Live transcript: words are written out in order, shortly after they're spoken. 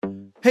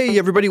Hey,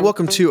 everybody,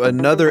 welcome to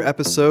another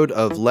episode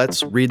of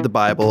Let's Read the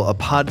Bible, a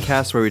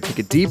podcast where we take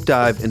a deep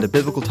dive into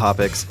biblical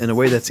topics in a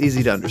way that's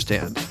easy to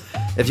understand.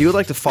 If you would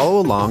like to follow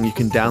along, you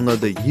can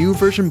download the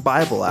YouVersion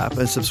Bible app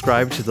and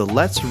subscribe to the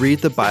Let's Read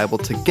the Bible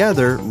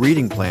Together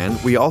reading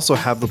plan. We also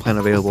have the plan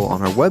available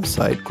on our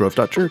website,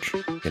 grove.church.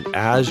 And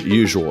as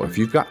usual, if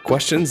you've got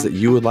questions that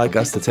you would like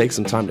us to take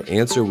some time to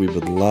answer, we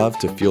would love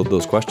to field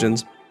those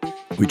questions.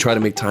 We try to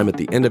make time at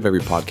the end of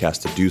every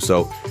podcast to do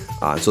so.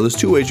 So there's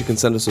two ways you can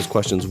send us those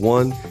questions.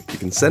 One, you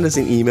can send us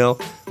an email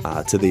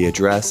to the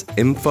address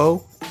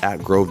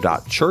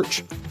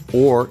info@grove.church,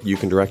 or you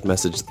can direct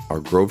message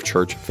our Grove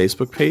Church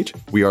Facebook page.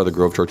 We are the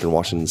Grove Church in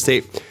Washington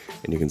State,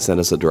 and you can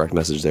send us a direct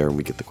message there and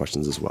we get the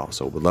questions as well.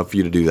 So we'd love for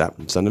you to do that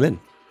and send them in.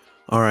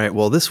 All right,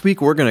 well, this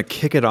week we're going to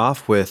kick it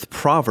off with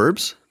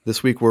Proverbs.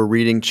 This week we're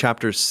reading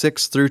chapters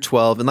 6 through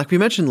 12. And like we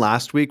mentioned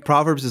last week,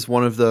 Proverbs is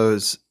one of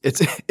those,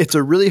 it's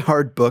a really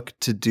hard book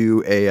to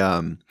do a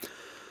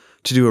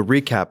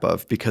recap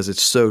of because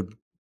it's so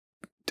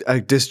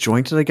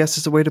disjointed, I guess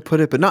is the way to put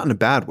it, but not in a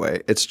bad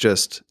way. It's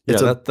just...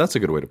 that's a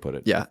good way to put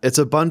it. Yeah, it's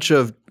a bunch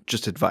of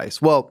just advice.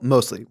 Well,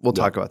 mostly. We'll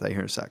talk about that here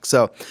in a sec.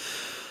 So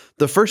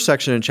the first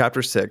section in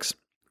chapter 6,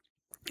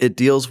 it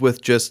deals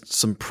with just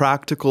some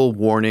practical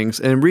warnings,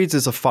 and it reads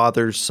as a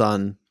father's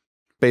son,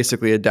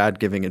 basically a dad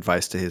giving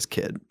advice to his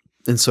kid.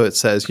 And so it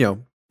says,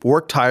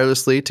 work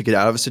tirelessly to get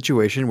out of a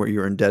situation where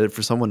you're indebted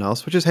for someone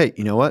else, which is, hey,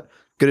 you know what?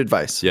 Good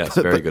advice. Yes,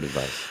 very good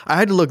advice. I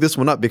had to look this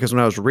one up because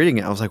when I was reading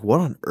it, I was like,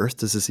 what on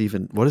earth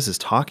what is this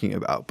talking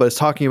about? But it's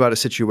talking about a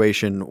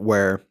situation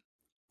where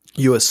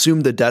you assume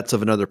the debts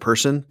of another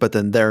person, but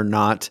then they're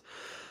not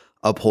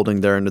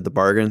upholding their end of the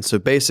bargain. So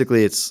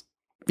basically it's,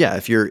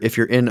 if you're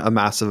in a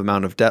massive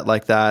amount of debt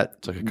like that.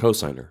 It's like a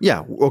cosigner.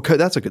 Yeah. Okay.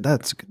 That's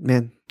good.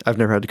 Man, I've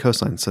never had to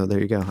cosign. So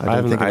there you go. I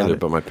haven't either,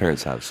 but my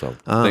parents have. So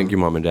thank you,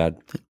 Mom and Dad.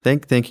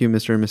 Thank you,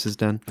 Mr. and Mrs.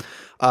 Den.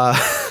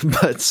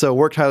 But so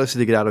work tirelessly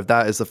to get out of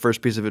that is the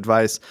first piece of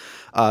advice.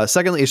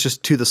 Secondly, it's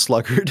just to the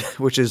sluggard,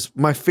 which is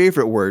my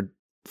favorite word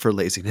for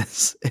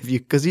laziness. If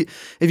you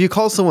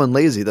call someone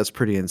lazy, that's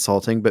pretty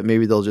insulting, but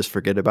maybe they'll just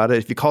forget about it.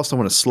 If you call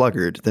someone a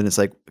sluggard, then it's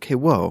like, okay,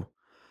 whoa.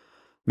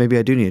 Maybe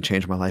I do need to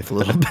change my life a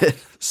little bit.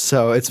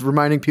 So it's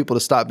reminding people to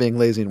stop being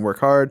lazy and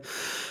work hard.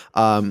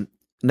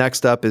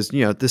 Next up is,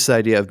 this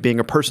idea of being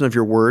a person of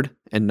your word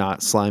and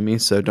not slimy.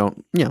 So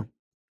don't,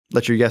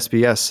 let your yes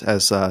be yes,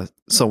 as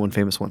someone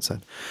famous once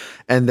said.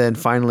 And then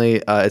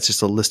finally, it's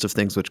just a list of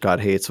things which God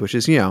hates, which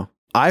is,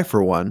 I,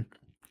 for one,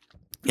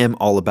 am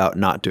all about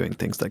not doing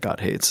things that God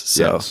hates.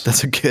 So yes.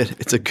 It's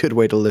a good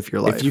way to live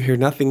your life. If you hear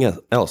nothing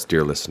else,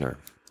 dear listener,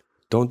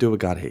 don't do what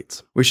God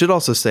hates. We should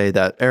also say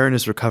that Aaron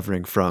is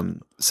recovering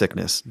from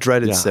sickness,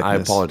 dreaded sickness. I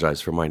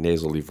apologize for my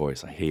nasally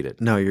voice. I hate it.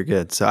 No, you're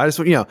good. So I just,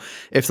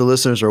 if the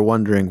listeners are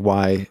wondering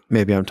why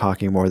maybe I'm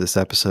talking more this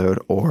episode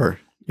or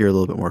you're a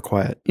little bit more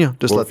quiet,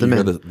 just let them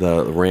in.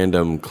 The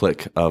random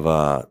click of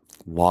a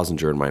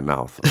lozenge in my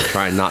mouth. I'm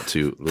trying not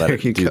to let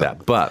it do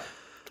that, but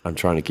I'm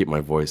trying to keep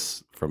my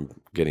voice from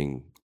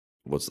getting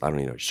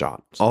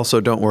shot. So.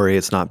 Also, don't worry,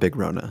 it's not Big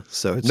Rona.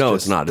 So it's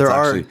not. There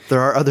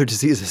are other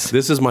diseases.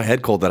 This is my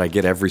head cold that I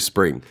get every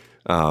spring.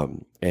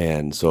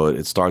 And so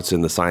it starts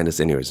in the sinus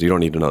anyways. So you don't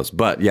need to know this.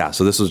 But yeah,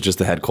 so this was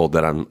just a head cold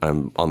that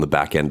I'm on the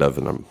back end of,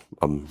 and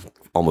I'm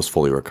almost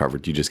fully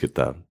recovered. You just get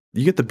the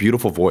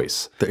beautiful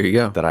voice. There you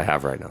go. That I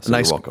have right now. So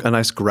you're welcome. A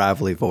nice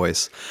gravelly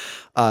voice.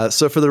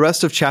 So for the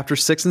rest of chapter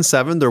 6 and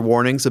 7, they're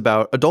warnings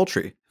about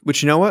adultery,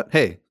 which, you know what?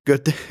 Hey,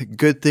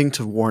 good thing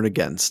to warn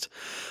against.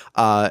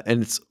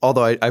 And it's,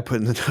 although I put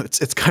in the notes,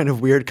 it's kind of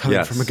weird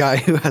coming from a guy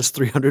who has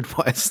 300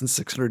 wives and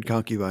 600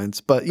 concubines,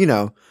 but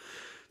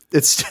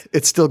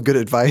it's still good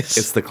advice.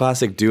 It's the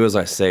classic do as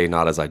I say,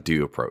 not as I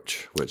do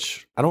approach,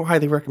 which I don't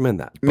highly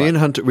recommend that. Me and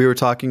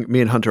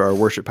Hunter, our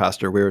worship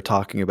pastor, we were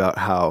talking about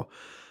how,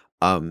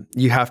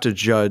 you have to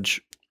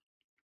judge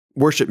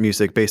worship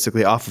music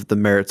basically off of the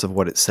merits of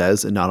what it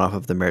says and not off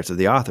of the merits of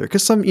the author.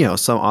 Cause some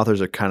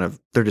authors are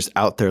they're just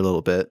out there a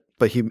little bit,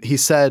 but he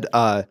said,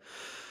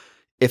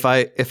 if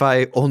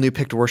I only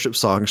picked worship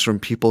songs from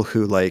people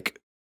who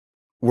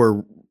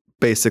were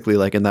basically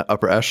in that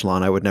upper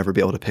echelon, I would never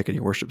be able to pick any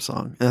worship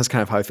song. And that's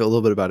kind of how I feel a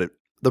little bit about it.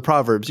 The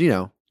Proverbs,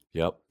 Yep.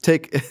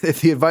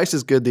 If the advice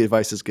is good, the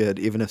advice is good,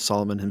 even if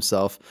Solomon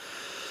himself,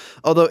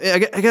 although I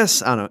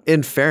guess, I don't know,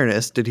 in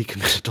fairness, did he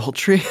commit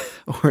adultery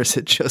or is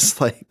it just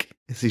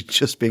is he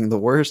just being the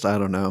worst? I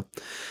don't know.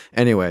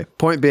 Anyway,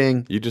 point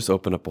being, you just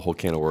open up a whole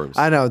can of worms.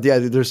 I know.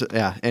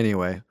 Yeah.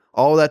 Anyway,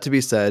 all that to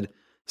be said,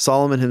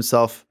 Solomon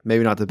himself,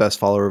 maybe not the best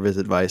follower of his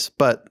advice,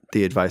 but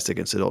the advice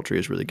against adultery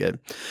is really good.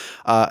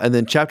 And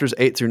then chapters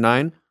 8 through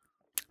 9,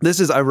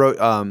 I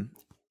wrote,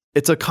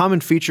 it's a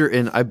common feature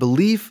in, I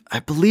believe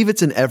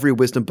it's in every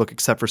wisdom book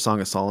except for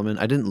Song of Solomon.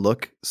 I didn't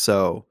look,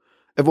 so,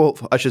 well,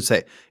 I should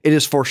say, it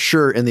is for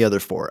sure in the other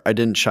 4. I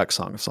didn't check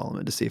Song of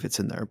Solomon to see if it's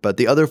in there, but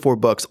the other 4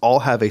 books all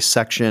have a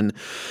section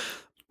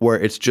where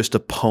it's just a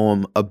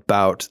poem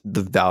about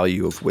the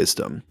value of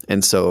wisdom.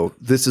 And so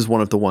this is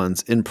one of the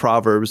ones in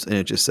Proverbs, and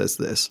it just says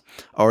this,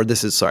 or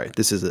this is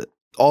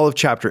all of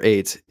chapter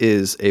 8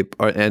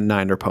 and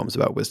 9 are poems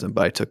about wisdom,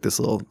 but I took this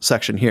little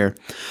section here.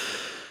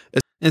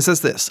 It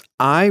says this: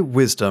 I,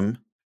 wisdom,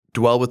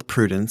 dwell with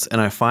prudence, and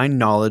I find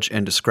knowledge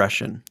and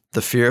discretion.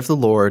 The fear of the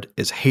Lord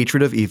is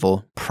hatred of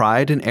evil,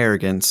 pride and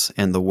arrogance,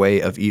 and the way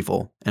of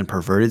evil, and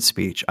perverted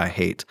speech I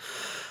hate.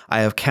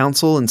 I have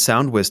counsel and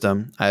sound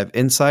wisdom. I have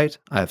insight.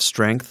 I have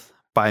strength.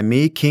 By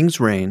me kings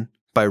reign.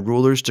 By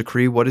rulers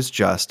decree what is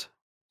just.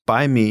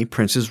 By me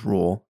princes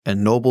rule,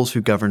 and nobles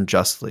who govern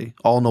justly.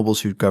 All nobles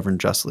who govern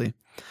justly.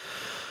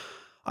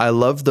 I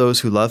love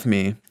those who love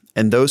me,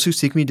 and those who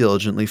seek me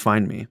diligently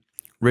find me.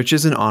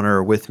 Riches and honor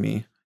are with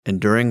me,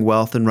 enduring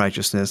wealth and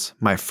righteousness.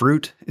 My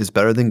fruit is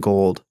better than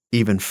gold,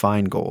 even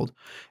fine gold,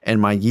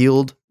 and my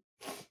yield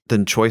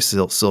than choice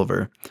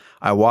silver.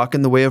 I walk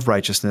in the way of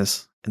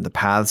righteousness, in the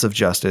paths of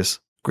justice,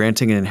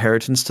 granting an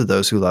inheritance to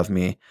those who love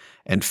me,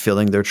 and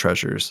filling their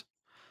treasures.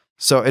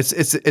 So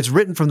it's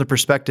written from the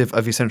perspective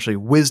of essentially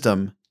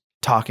wisdom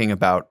talking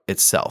about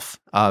itself,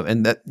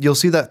 and that you'll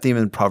see that theme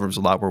in Proverbs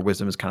a lot, where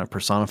wisdom is kind of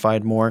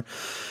personified more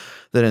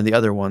than in the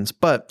other ones,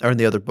 or in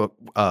the other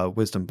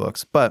wisdom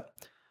books. But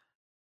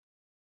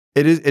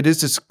it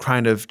is this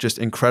kind of just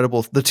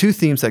incredible. The two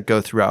themes that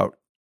go throughout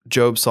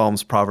Job,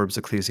 Psalms, Proverbs,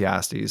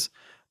 Ecclesiastes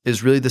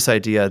is really this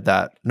idea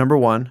that, number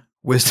one,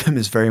 wisdom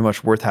is very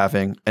much worth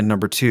having, and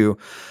number two,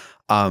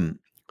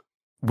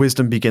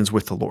 wisdom begins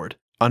with the Lord.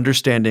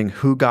 Understanding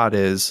who God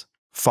is,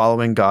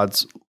 following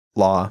God's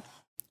law,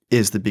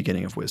 is the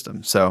beginning of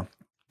wisdom. So,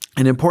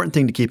 an important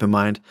thing to keep in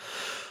mind.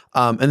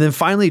 And then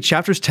finally,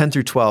 chapters 10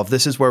 through 12,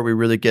 this is where we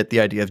really get the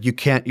idea of you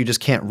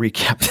just can't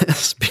recap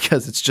this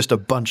because it's just a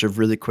bunch of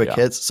really quick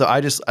hits. So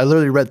I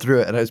literally read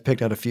through it and I just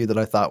picked out a few that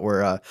I thought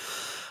were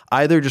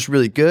either just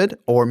really good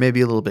or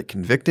maybe a little bit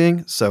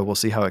convicting. So we'll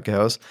see how it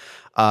goes.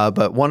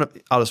 But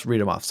I'll just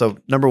read them off. So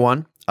number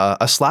one,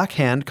 a slack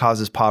hand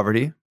causes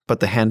poverty,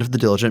 but the hand of the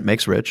diligent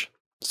makes rich.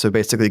 So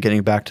basically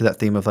getting back to that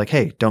theme of like,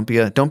 hey, don't be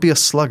a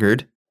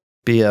sluggard.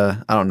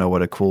 I don't know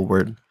what a cool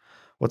word.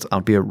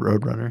 I'll be a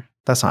road runner.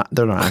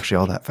 They're not actually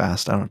all that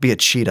fast. Be a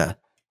cheetah.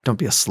 Don't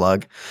be a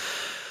slug.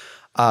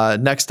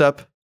 Next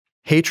up,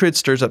 hatred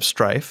stirs up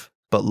strife,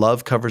 but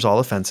love covers all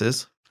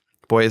offenses.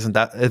 Boy, isn't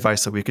that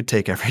advice that we could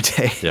take every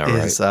day? Yeah,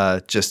 right. Is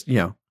just,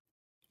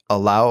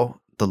 allow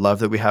the love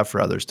that we have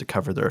for others to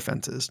cover their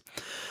offenses.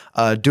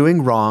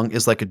 Doing wrong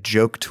is like a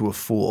joke to a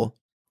fool,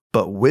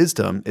 but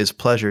wisdom is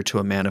pleasure to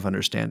a man of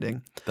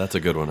understanding. That's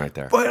a good one right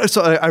there.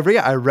 So I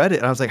read it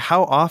and I was like,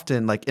 how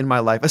often, like in my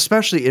life,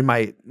 especially in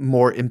my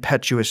more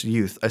impetuous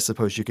youth, I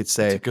suppose you could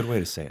say. That's a good way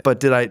to say it.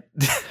 But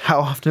how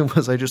often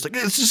was I just like,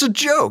 it's just a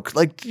joke.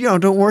 Like,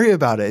 don't worry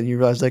about it. And you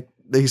realize like,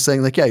 he's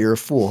saying like, yeah, you're a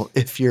fool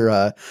if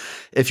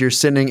you're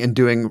sinning and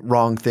doing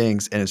wrong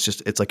things and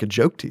it's like a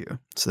joke to you.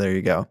 So there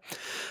you go.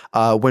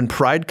 When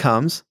pride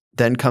comes,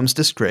 then comes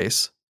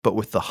disgrace, but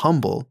with the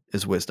humble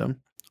is wisdom.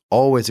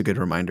 Always a good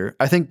reminder.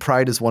 I think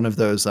pride is one of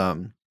those,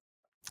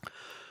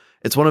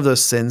 it's one of those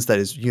sins that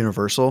is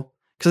universal.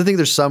 Because I think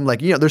there's some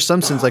there's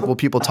some sins like, well,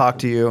 people talk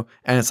to you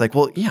and it's like,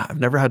 well, yeah, I've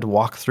never had to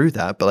walk through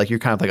that, but like, you're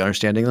kind of like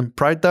understanding them.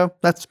 Pride though,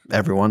 that's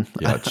everyone.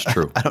 Yeah, it's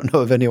true. I don't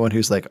know of anyone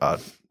who's like,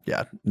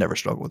 yeah, never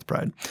struggled with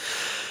pride.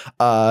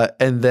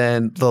 And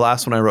then the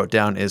last one I wrote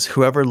down is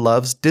whoever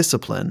loves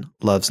discipline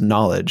loves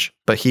knowledge,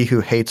 but he who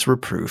hates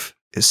reproof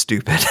is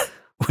stupid,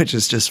 which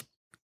is just,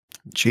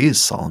 geez,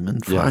 Solomon,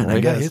 fine,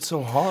 I guess. It's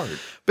so hard.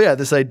 But yeah,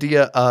 this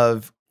idea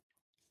of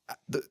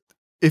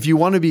if you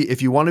want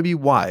to be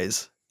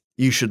wise,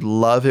 you should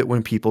love it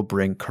when people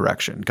bring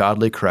correction,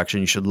 godly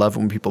correction. You should love it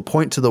when people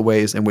point to the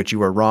ways in which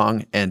you are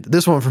wrong. And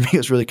this one for me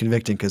is really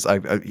convicting because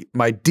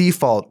my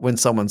default when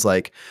someone's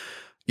like,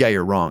 yeah,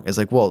 you're wrong, is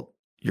like, well,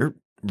 you're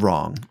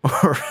wrong.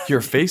 Or your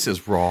face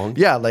is wrong.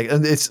 Yeah, like,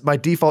 and it's my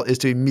default is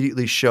to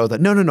immediately show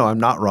that no, I'm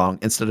not wrong,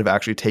 instead of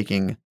actually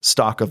taking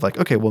stock of like,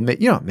 okay, well,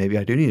 maybe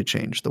I do need to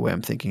change the way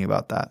I'm thinking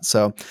about that.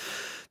 So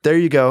there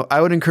you go.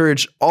 I would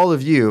encourage all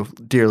of you,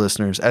 dear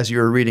listeners, as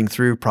you're reading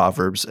through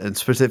Proverbs and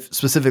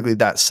specifically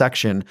that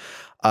section,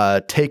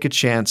 take a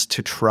chance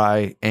to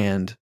try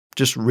and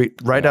just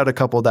write out a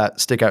couple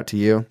that stick out to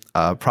you.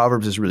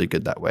 Proverbs is really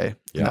good that way,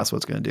 and that's what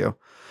it's going to do.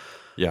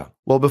 Yeah.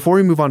 Well, before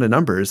we move on to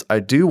Numbers, I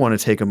do want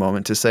to take a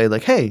moment to say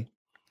like, hey,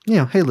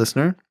 hey,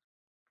 listener,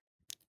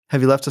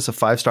 have you left us a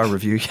 5-star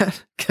review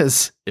yet?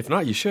 Because if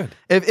not, you should.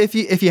 If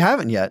you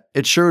haven't yet,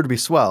 it sure would be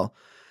swell.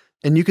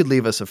 And you could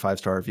leave us a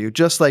 5-star review,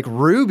 just like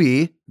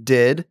Ruby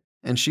did.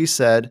 And she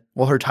said,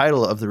 well, her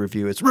title of the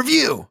review is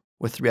Review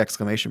with 3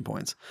 exclamation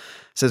points.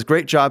 It says,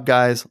 great job,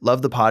 guys.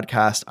 Love the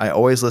podcast. I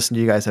always listen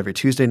to you guys every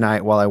Tuesday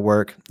night while I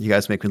work. You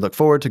guys make me look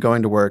forward to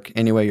going to work.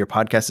 Anyway, your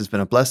podcast has been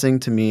a blessing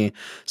to me.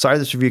 Sorry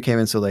this review came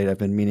in so late. I've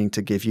been meaning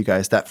to give you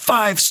guys that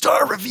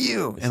 5-star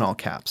review in all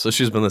caps. So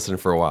she's been listening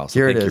for a while. So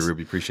thank you,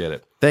 Ruby. Appreciate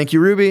it. Thank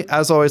you, Ruby.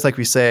 As always, like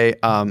we say,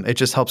 it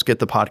just helps get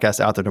the podcast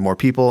out there to more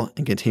people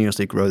and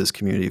continuously grow this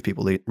community of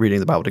people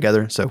reading the Bible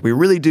together. So we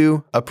really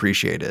do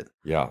appreciate it.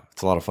 Yeah,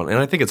 it's a lot of fun. And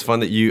I think it's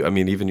fun that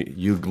even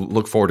you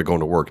look forward to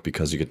going to work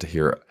because you get to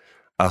hear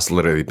us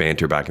literally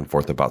banter back and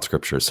forth about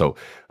scripture. So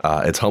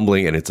it's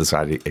humbling and it's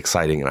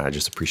exciting, and I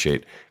just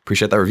appreciate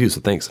that review.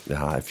 So thanks.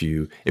 If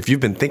you've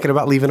been thinking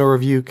about leaving a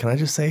review, can I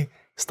just say,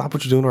 stop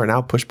what you're doing right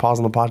now, push pause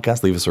on the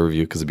podcast, leave us a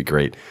review because it'd be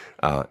great.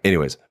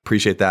 Anyways,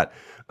 appreciate that.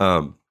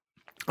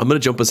 I'm going to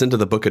jump us into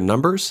the book of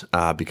Numbers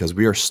because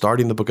we are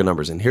starting the book of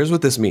Numbers. And here's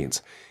what this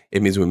means.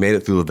 It means we made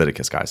it through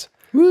Leviticus, guys.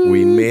 Woo!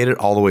 We made it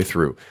all the way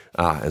through.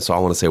 And so I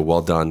want to say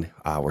well done.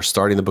 We're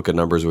starting the book of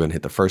Numbers. We're going to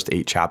hit the first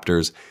 8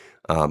 chapters.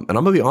 And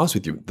I'm going to be honest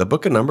with you. The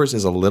book of Numbers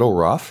is a little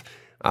rough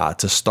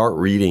to start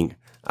reading.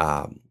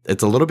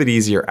 It's a little bit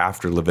easier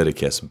after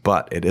Leviticus,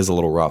 but it is a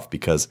little rough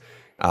because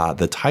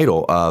the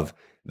title of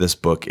this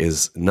book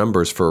is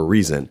Numbers for a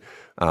reason.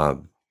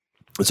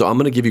 So I'm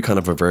going to give you kind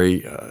of a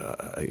very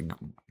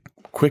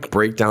quick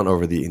breakdown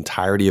over the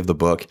entirety of the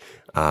book,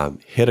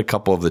 hit a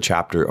couple of the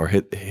chapter or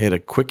hit a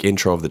quick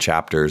intro of the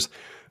chapters.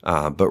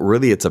 But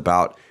really it's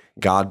about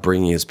God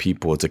bringing his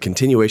people. It's a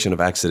continuation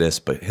of Exodus,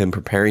 but him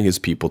preparing his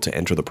people to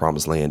enter the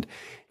promised land.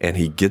 And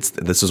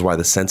this is why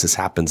the census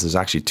happens. There's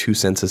actually 2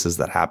 censuses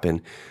that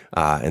happen.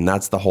 And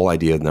that's the whole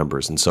idea of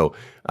Numbers. And so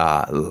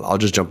I'll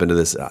just jump into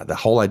this. The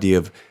whole idea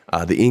of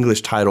the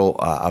English title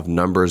of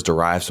Numbers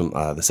derives from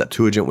the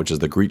Septuagint, which is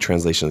the Greek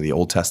translation of the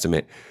Old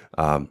Testament.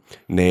 And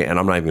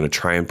I'm not even going to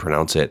try and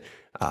pronounce it,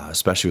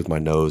 especially with my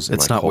nose.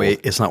 It's not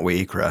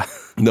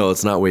Wayikra. No,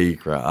 it's not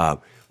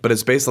Wayikra. But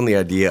it's based on the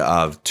idea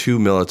of 2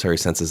 military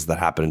censuses that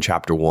happen in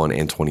chapter 1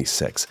 and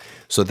 26.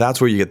 So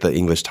that's where you get the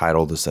English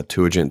title, the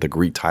Septuagint. The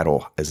Greek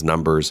title is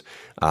Numbers.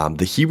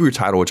 The Hebrew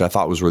title, which I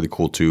thought was really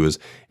cool too,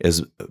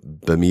 is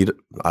Bamid.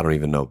 I don't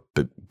even know,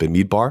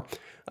 Bamidbar.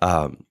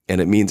 And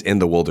it means in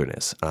the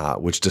wilderness,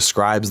 which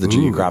describes the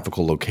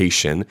geographical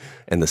location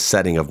and the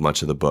setting of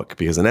much of the book.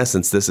 Because in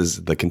essence, this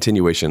is the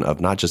continuation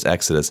of not just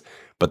Exodus,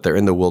 but they're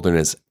in the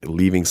wilderness,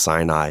 leaving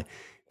Sinai,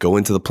 go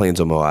into the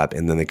plains of Moab,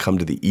 and then they come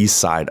to the east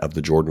side of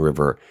the Jordan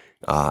River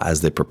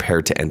as they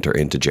prepare to enter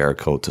into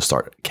Jericho to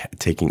start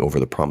taking over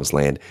the promised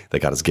land that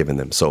God has given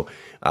them. So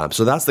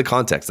that's the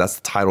context. That's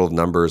the title of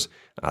Numbers.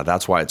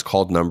 That's why it's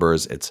called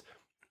Numbers. It's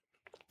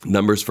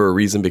Numbers for a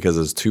reason because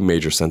there's 2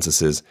 major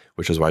censuses,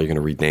 which is why you're going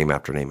to read name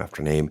after name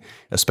after name,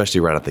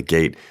 especially right at the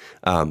gate.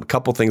 A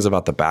couple things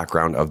about the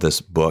background of this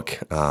book.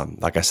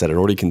 Like I said, it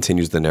already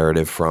continues the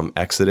narrative from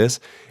Exodus.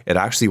 It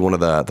actually, one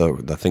of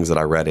the things that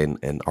I read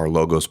in our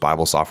Logos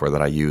Bible software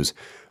that I use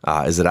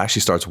is it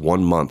actually starts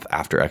 1 month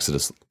after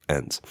Exodus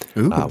ends,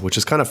 which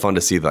is kind of fun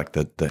to see, like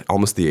the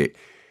almost the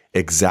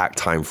exact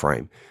time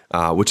frame,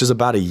 which is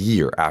about a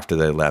year after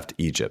they left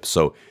Egypt.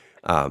 So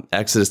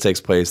Exodus takes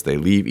place, they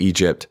leave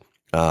Egypt.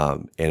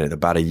 And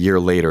about a year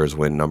later is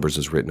when Numbers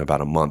is written, about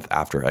a month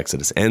after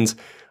Exodus ends.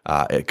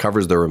 It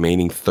covers the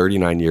remaining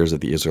 39 years of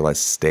the Israelites'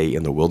 stay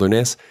in the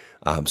wilderness.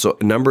 So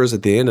Numbers,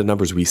 at the end of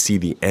Numbers, we see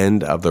the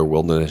end of their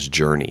wilderness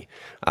journey,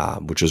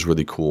 which is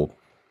really cool.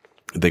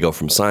 They go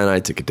from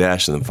Sinai to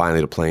Kadesh and then finally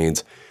to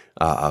plains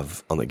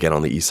on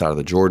the east side of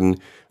the Jordan.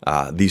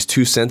 These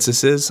 2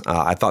 censuses,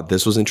 I thought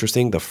this was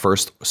interesting. The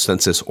first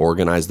census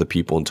organized the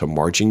people into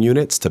marching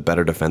units to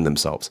better defend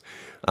themselves.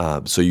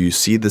 So you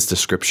see this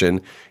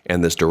description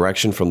and this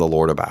direction from the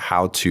Lord about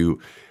how to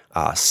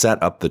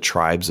set up the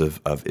tribes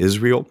of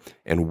Israel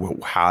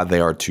and how they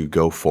are to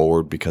go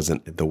forward, because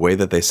the way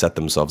that they set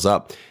themselves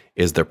up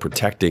is they're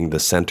protecting the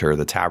center,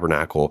 the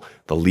tabernacle,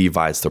 the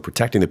Levites. They're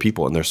protecting the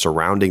people, and they're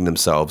surrounding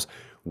themselves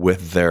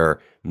with their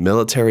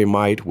military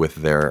might, with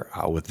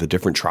the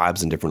different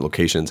tribes in different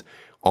locations,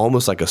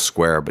 almost like a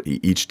square, but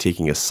each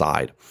taking a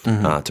side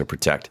to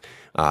protect.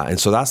 And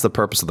so that's the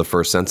purpose of the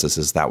first census,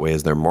 is that way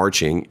as they're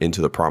marching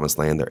into the promised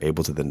land, they're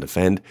able to then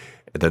defend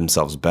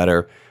themselves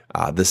better.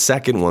 The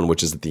second one,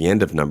 which is at the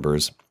end of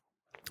Numbers,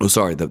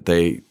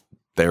 that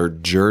they're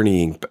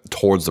journeying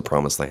towards the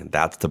promised land.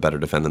 That's to better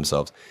defend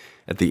themselves.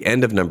 At the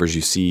end of Numbers,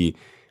 you see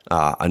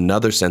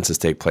another census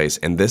take place,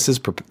 and this is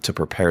to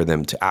prepare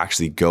them to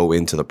actually go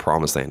into the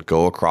promised land,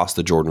 go across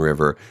the Jordan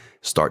River,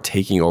 start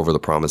taking over the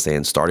promised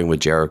land, starting with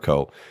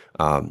Jericho,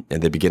 and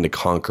they begin to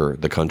conquer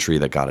the country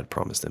that God had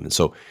promised them. And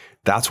so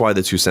that's why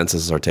the 2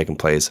 censuses are taking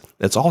place.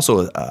 It's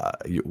also,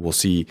 we'll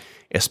see,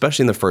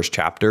 especially in the first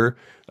chapter,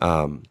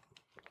 that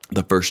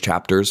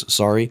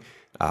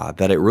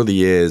it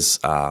really is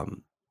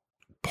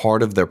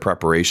part of their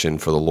preparation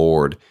for the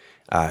Lord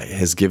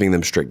is giving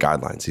them strict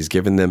guidelines. He's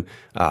given them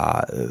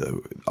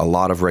a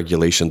lot of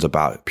regulations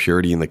about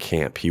purity in the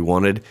camp. He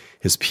wanted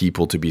his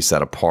people to be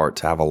set apart,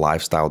 to have a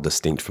lifestyle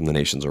distinct from the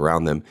nations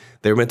around them.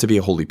 They were meant to be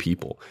a holy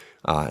people.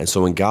 And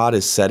so when God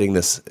is setting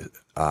the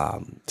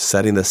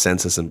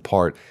census in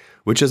part,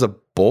 which is a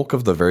bulk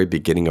of the very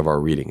beginning of our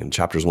reading, in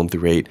chapters 1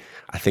 through 8,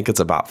 I think it's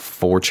about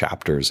 4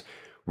 chapters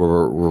where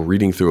we're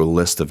reading through a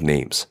list of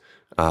names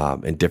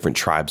and different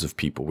tribes of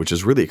people, which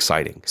is really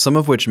exciting. Some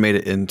of which made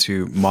it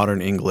into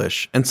modern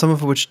English, and some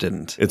of which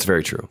didn't. It's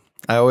very true.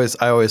 I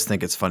always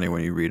think it's funny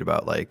when you read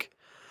about like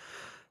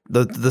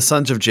the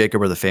sons of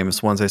Jacob are the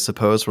famous ones, I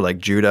suppose, where like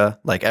Judah,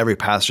 like every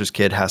pastor's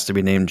kid has to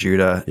be named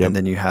Judah. Yep. And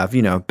then you have,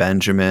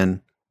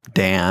 Benjamin,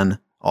 Dan,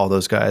 all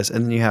those guys.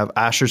 And then you have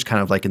Asher's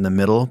kind of like in the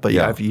middle, but you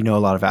have a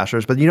lot of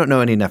Ashers, but you don't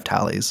know any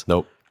Naphtali's.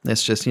 Nope.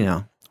 It's just,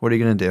 what are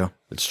you going to do?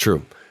 It's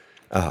true.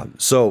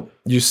 So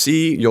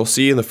you'll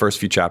see in the first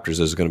few chapters,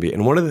 there's going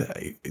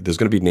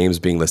to be names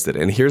being listed.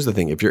 And here's the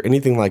thing. If you're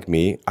anything like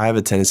me, I have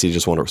a tendency to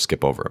just want to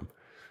skip over them.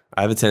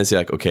 I have a tendency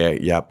like, okay,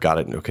 yep, got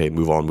it. Okay,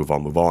 move on.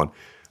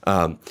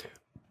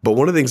 But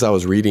one of the things I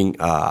was reading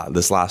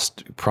this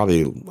last,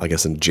 probably, I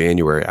guess in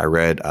January, I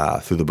read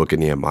through the book of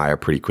Nehemiah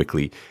pretty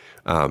quickly.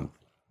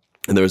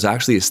 And there was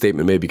actually a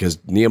statement made because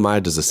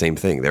Nehemiah does the same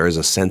thing. There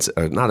is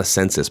not a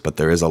census, but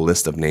there is a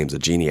list of names, a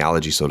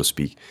genealogy, so to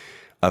speak,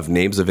 of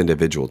names of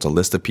individuals, a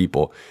list of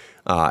people.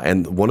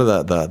 And one of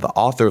the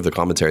author of the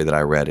commentary that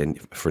I read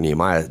for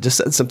Nehemiah just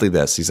said simply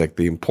this. He's like,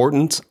 the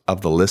importance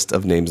of the list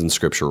of names in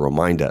Scripture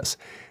remind us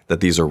that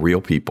these are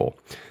real people,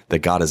 that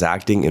God is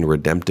acting in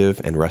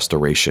redemptive and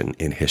restoration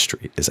in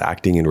history,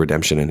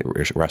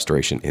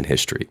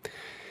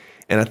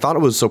 And I thought it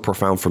was so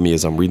profound for me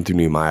as I'm reading through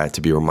Nehemiah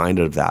to be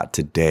reminded of that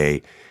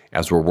today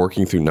as we're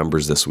working through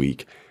Numbers this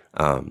week.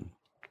 I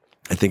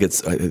think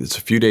it's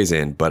a few days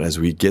in, but as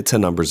we get to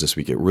Numbers this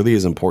week, it really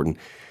is important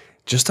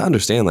just to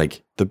understand,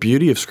 like, the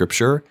beauty of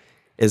Scripture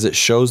is it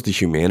shows the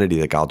humanity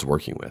that God's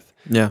working with.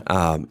 Yeah.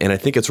 And I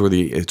think it's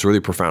really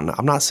profound.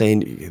 I'm not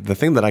saying the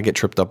thing that I get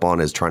tripped up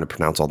on is trying to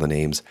pronounce all the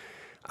names,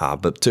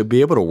 but to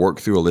be able to work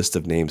through a list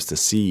of names to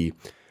see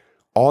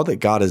all that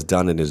God has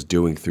done and is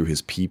doing through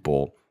His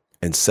people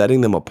and setting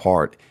them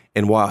apart.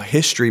 And while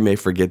history may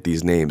forget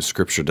these names,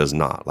 Scripture does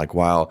not. Like,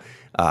 while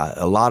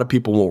a lot of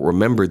people won't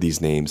remember these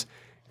names,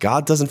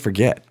 God doesn't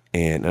forget.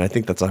 And I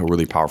think that's a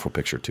really powerful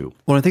picture too.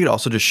 Well, I think it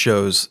also just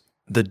shows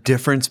the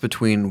difference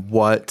between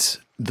what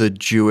the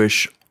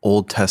Jewish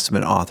Old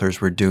Testament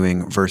authors were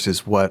doing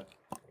versus what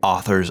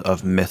authors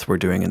of myth were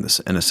doing in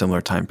a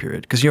similar time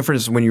period. Because, for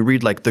instance, when you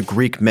read like the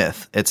Greek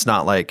myth, it's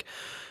not like,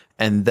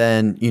 and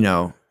then,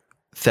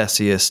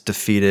 Theseus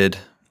defeated,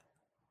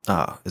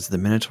 is it the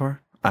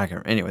Minotaur? I can't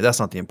remember. Anyway, that's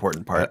not the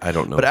important part. I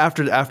don't know. But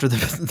after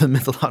the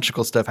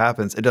mythological stuff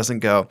happens, it doesn't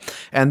go,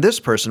 and this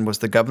person was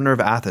the governor of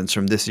Athens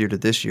from this year to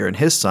this year, and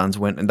his sons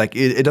went, and like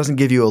it doesn't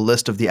give you a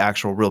list of the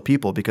actual real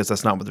people because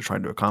that's not what they're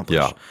trying to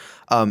accomplish.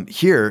 Yeah.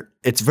 Here,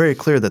 it's very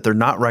clear that they're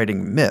not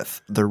writing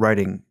myth; they're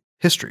writing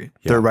history.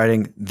 Yeah. They're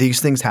writing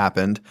these things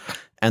happened,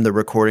 and they're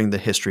recording the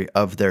history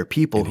of their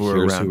people and who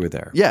are around. Who were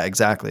there. Yeah,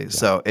 exactly. Yeah.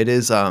 So it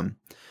is.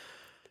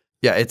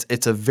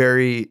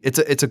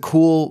 It's a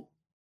cool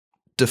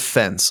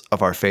defense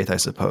of our faith, I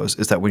suppose,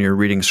 is that when you're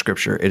reading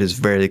Scripture, it is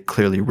very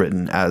clearly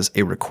written as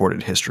a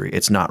recorded history.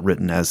 It's not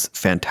written as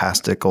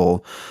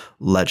fantastical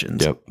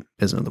legends. Yep.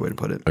 Is another way to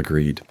put it.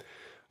 Agreed.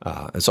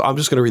 And so I'm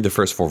just going to read the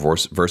first 4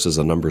 verses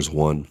of Numbers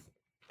 1.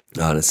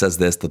 And it says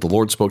this, that the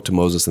Lord spoke to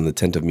Moses in the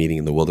tent of meeting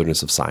in the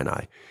wilderness of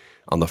Sinai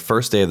on the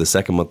first day of the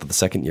second month of the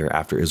second year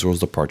after Israel's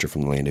departure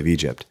from the land of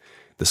Egypt.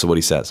 This is what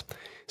he says.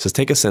 He says,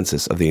 take a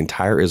census of the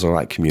entire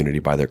Israelite community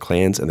by their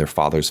clans and their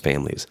fathers'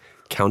 families,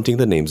 counting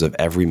the names of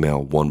every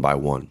male one by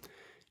one.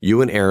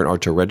 You and Aaron are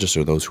to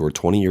register those who are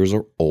 20 years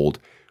old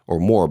or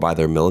more by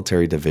their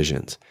military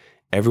divisions,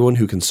 everyone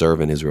who can serve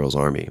in Israel's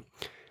army.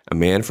 A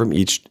man from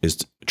each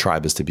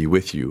tribe is to be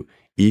with you,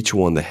 each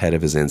one the head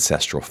of his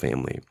ancestral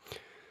family.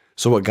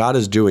 So what God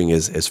is doing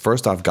is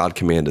first off, God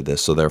commanded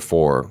this, so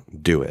therefore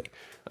do it.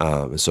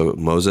 So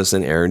Moses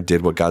and Aaron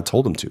did what God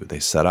told them to. They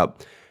set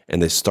up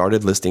and they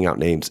started listing out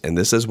names. And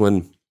this is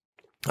when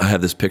I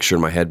have this picture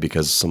in my head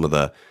because some of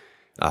the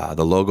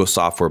logo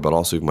software, but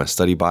also my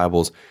study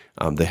Bibles,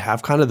 they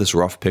have kind of this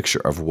rough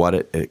picture of what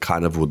it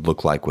kind of would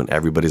look like when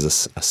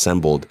everybody's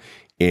assembled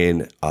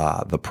in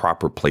the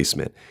proper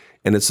placement.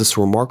 And it's this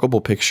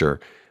remarkable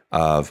picture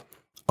of,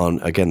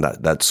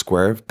 that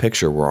square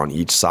picture where on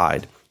each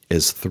side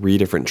is 3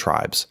 different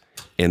tribes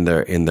in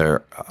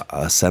their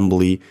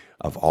assembly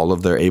of all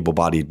of their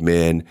able-bodied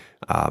men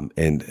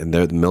and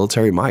their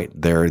military might.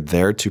 They're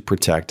there to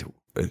protect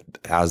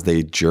as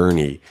they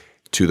journey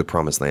to the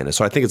promised land. And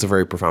so I think it's a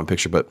very profound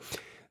picture, but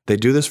they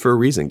do this for a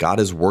reason. God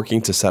is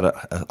working to set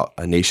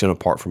a nation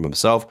apart from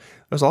himself.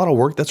 There's a lot of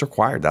work that's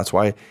required. That's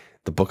why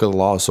the book of the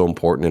law is so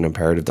important and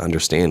imperative to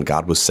understand.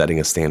 God was setting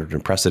a standard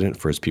and precedent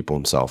for his people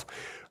himself.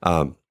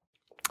 The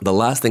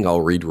last thing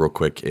I'll read real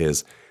quick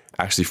is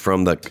actually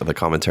from the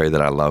commentary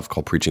that I love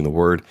called Preaching the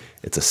Word.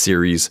 It's a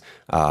series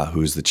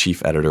who's the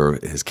chief editor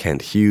is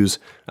Kent Hughes,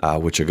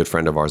 which a good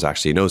friend of ours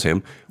actually knows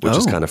him, which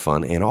is kind of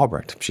fun. Ann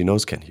Albrecht, she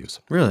knows Kent Hughes.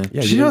 Really?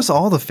 Yeah, she knows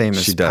all the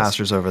famous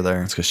pastors over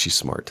there. It's because she's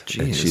smart.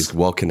 And she's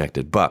well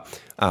connected. But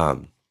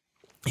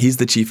he's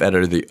the chief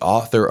editor. The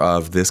author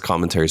of this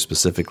commentary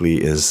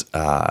specifically is,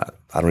 I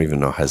don't even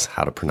know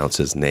how to pronounce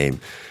his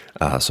name.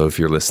 So if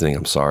you're listening,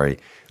 I'm sorry.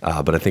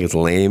 But I think it's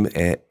Lane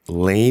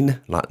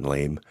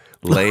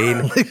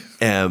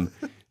M.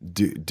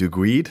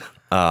 Duguid.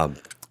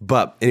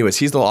 But anyways,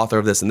 he's the author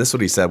of this. And this is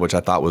what he said, which I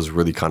thought was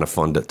really kind of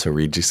fun to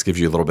read. Just gives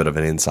you a little bit of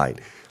an insight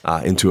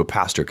into a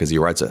pastor, because he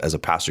writes as a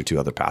pastor to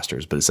other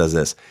pastors. But it says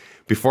this: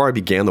 before I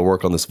began the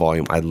work on this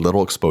volume, I had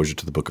little exposure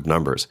to the book of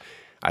Numbers.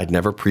 I'd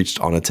never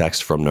preached on a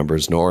text from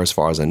Numbers, nor, as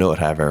far as I know it,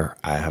 have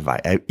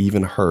I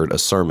even heard a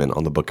sermon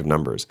on the book of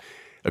Numbers.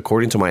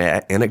 According to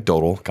my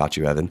anecdotal, got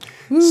you, Evan,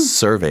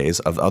 surveys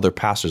of other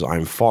pastors,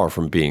 I'm far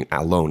from being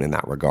alone in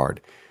that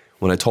regard.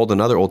 When I told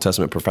another Old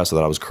Testament professor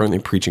that I was currently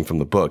preaching from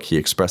the book, he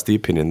expressed the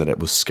opinion that it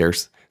was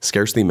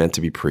scarcely meant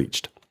to be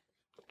preached.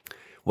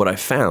 What I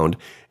found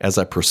as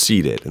I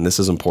proceeded, and this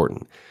is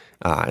important,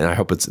 and I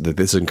hope that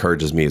this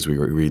encourages me as we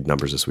read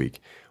Numbers this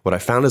week. What I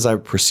found as I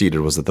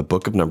proceeded was that the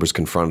book of Numbers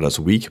confronted us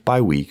week by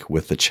week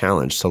with the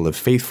challenge to live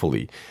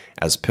faithfully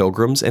as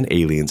pilgrims and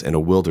aliens in a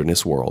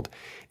wilderness world,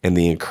 and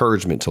the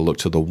encouragement to look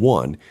to the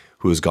one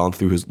who has gone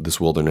through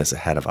this wilderness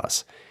ahead of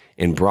us.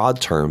 In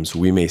broad terms,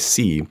 we may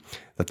see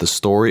that the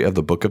story of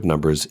the book of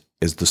Numbers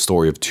is the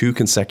story of two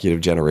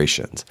consecutive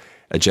generations,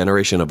 a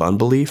generation of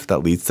unbelief that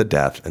leads to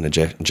death and a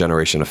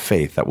generation of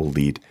faith that will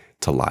lead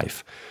to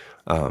life.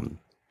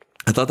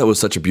 I thought that was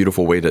such a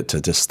beautiful way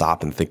to just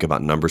stop and think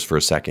about Numbers for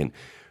a second,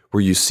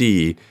 where you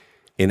see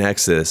in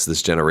Exodus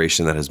this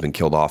generation that has been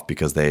killed off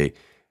because they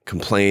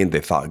complained,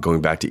 they thought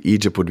going back to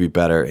Egypt would be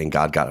better, and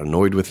God got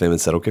annoyed with them and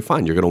said, okay,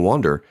 fine, you're going to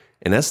wander,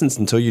 in essence,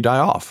 until you die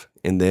off.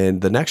 And then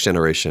the next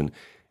generation,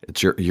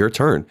 it's your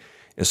turn.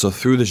 And so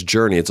through this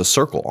journey, it's a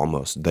circle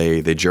almost.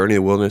 They journey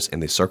the wilderness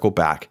and they circle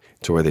back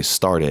to where they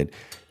started,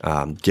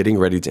 getting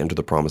ready to enter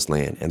the promised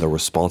land, and the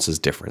response is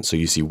different. So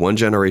you see one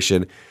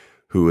generation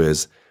who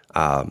is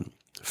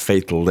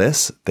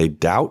faithless, they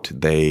doubt,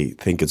 they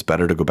think it's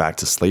better to go back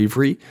to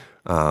slavery.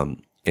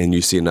 And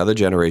you see another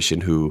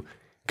generation who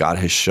God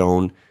has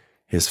shown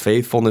his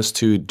faithfulness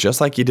to,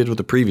 just like he did with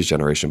the previous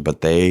generation, but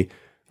they,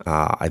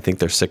 I think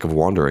they're sick of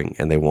wandering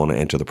and they want to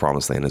enter the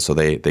promised land. And so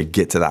they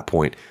get to that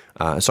point.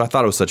 So I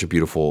thought it was such a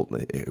beautiful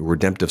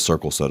redemptive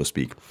circle, so to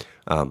speak.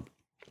 But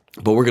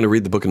we're going to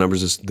read the book of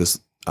Numbers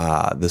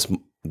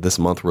this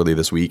month, really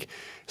this week,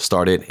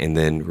 start it, and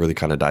then really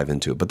kind of dive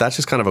into it. But that's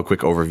just kind of a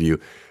quick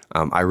overview.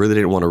 I really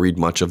didn't want to read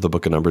much of the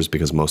book of Numbers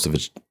because most of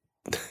it's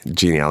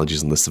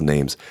genealogies and lists of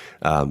names.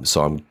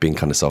 So I'm being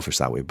kind of selfish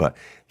that way. But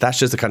that's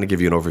just to kind of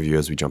give you an overview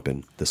as we jump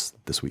in this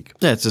week.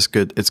 Yeah, it's just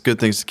good. It's good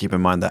things to keep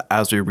in mind that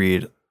as we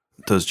read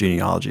those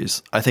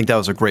genealogies, I think that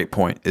was a great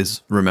point,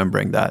 is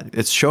remembering that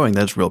it's showing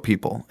that it's real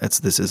people.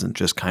 This isn't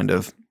just kind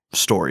of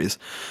stories.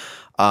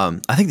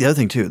 I think the other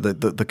thing too,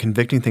 the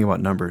convicting thing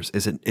about Numbers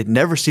is it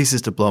never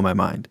ceases to blow my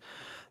mind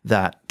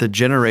that the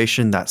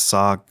generation that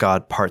saw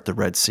God part the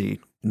Red Sea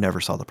never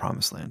saw the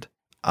promised land.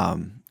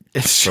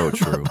 It's so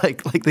true.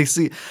 Like they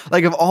see,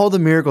 like, of all the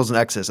miracles in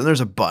Exodus, and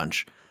there's a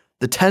bunch,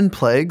 the 10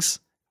 plagues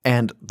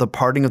and the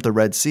parting of the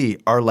Red Sea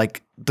are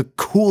like the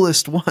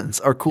coolest ones.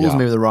 Or cool is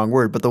maybe the wrong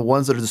word, but the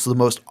ones that are just the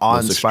most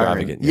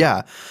awe-inspiring.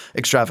 Extravagant.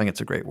 Extravagant's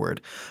a great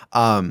word.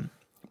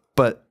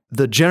 But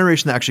the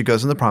generation that actually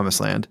goes in the promised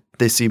land,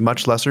 they see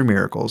much lesser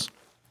miracles,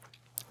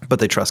 but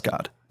they trust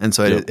God. And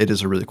so it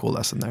is a really cool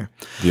lesson there.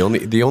 The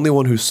only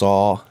one who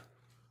saw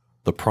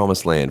the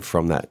promised land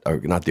from that, or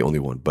not the only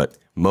one, but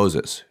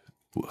Moses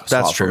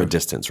saw it from a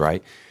distance,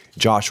 right?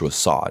 Joshua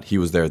saw it. He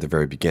was there at the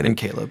very beginning. And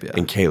Caleb, yeah.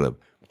 And Caleb.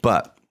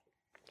 But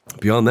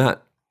beyond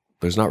that,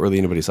 there's not really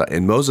anybody saw it.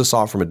 And Moses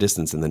saw it from a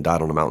distance and then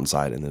died on a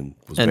mountainside and then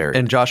was buried.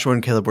 And Joshua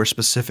and Caleb were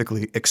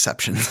specifically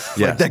exceptions.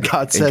 Yeah. That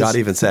God says. And God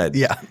even said,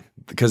 yeah,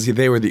 because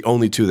they were the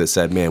only two that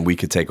said, man, we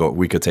could take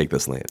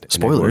this land. And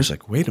spoilers.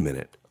 Like, wait a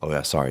minute. Oh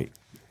yeah, sorry.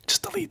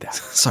 Just delete that.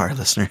 Sorry,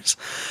 listeners.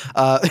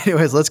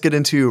 Anyways, let's get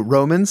into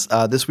Romans.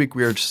 This week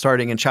we are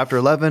starting in chapter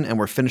 11 and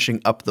we're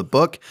finishing up the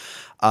book.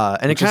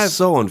 And Which is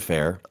so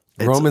unfair.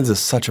 Romans is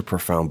such a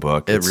profound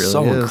book. It's really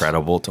so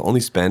incredible to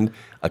only spend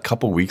a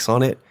couple weeks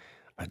on it.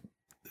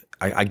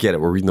 I get it.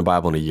 We're reading the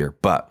Bible in a year,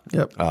 but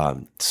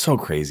it's so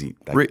crazy.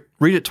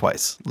 Read it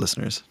twice,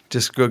 listeners.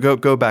 Just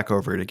go back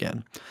over it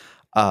again.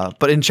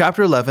 But in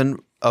chapter 11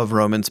 of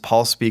Romans,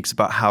 Paul speaks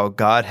about how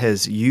God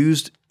has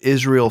used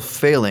Israel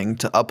failing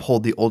to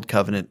uphold the old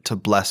covenant to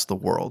bless the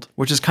world,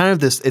 which is kind of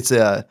this. It's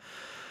not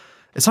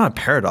a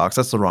paradox.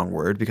 That's the wrong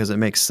word because it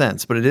makes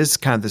sense, but it is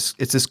kind of this.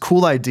 It's this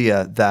cool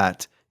idea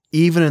that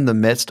even in the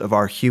midst of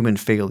our human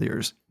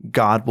failures,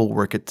 God will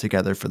work it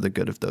together for the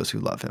good of those who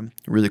love him.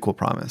 Really cool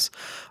promise.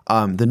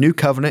 The new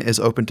covenant is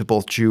open to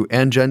both Jew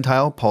and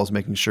Gentile. Paul's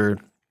making sure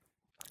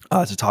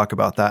to talk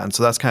about that. And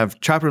so that's kind of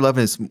chapter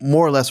 11 is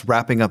more or less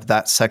wrapping up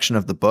that section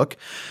of the book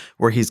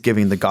where he's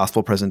giving the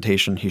gospel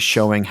presentation. He's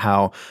showing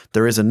how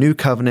there is a new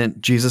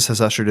covenant. Jesus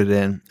has ushered it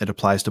in. It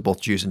applies to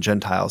both Jews and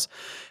Gentiles.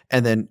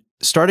 And then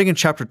starting in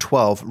chapter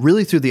 12,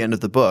 really through the end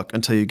of the book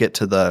until you get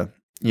to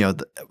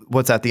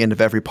what's at the end of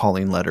every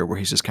Pauline letter where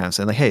he's just kind of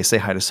saying like, hey, say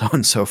hi to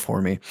so-and-so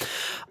for me.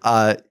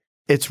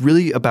 It's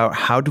really about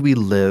how do we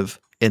live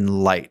in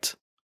light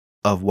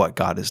of what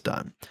God has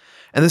done.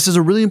 And this is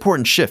a really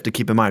important shift to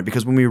keep in mind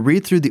because when we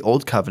read through the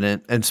Old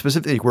Covenant, and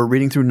specifically we're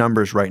reading through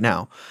Numbers right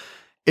now,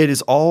 it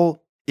is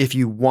all, if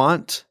you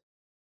want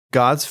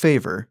God's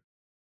favor,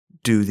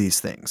 do these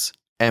things.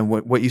 And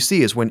what you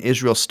see is when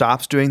Israel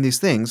stops doing these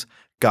things,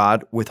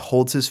 God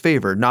withholds his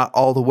favor, not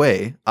all the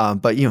way,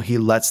 but he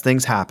lets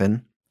things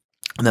happen.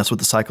 And that's what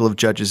the cycle of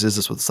Judges is.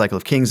 That's what the cycle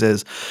of Kings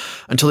is,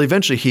 until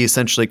eventually he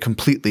essentially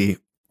completely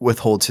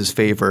withholds his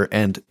favor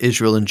and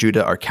Israel and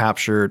Judah are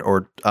captured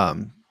or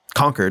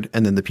conquered,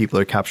 and then the people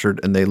are captured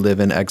and they live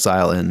in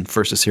exile in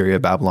first Assyria,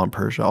 Babylon,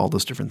 Persia, all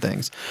those different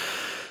things.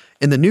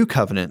 In the new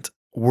covenant,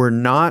 we're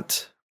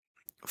not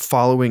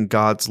following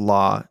God's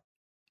law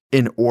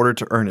in order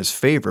to earn his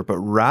favor, but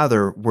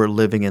rather we're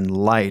living in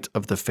light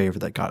of the favor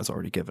that God has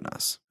already given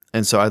us.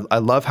 And so I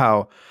love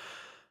how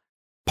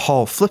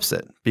Paul flips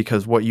it,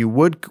 because what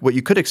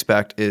you could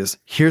expect is,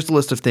 here's the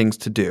list of things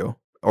to do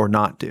or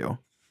not do,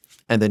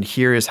 and then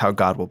here is how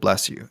God will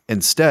bless you.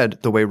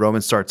 Instead, the way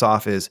Romans starts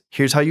off is,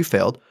 here's how you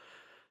failed,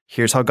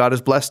 here's how God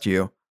has blessed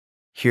you,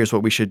 here's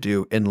what we should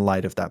do in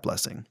light of that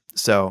blessing.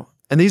 So,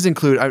 and these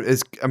include,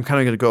 I'm kind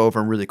of going to go over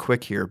them really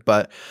quick here,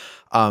 but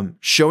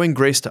showing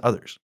grace to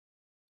others.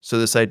 So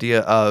this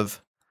idea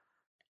of,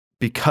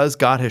 because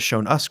God has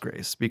shown us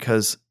grace,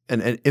 because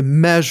an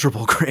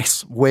immeasurable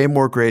grace, way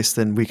more grace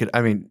than we could,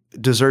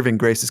 deserving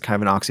grace is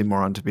kind of an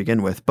oxymoron to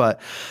begin with,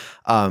 but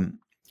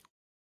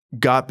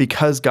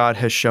because God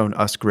has shown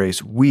us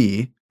grace,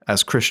 we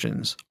as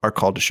Christians are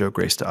called to show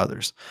grace to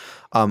others.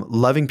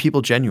 Loving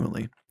people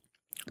genuinely,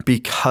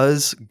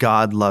 because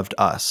God loved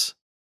us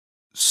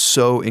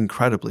so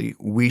incredibly,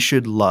 we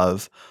should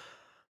love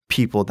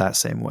people that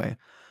same way.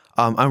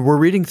 And we're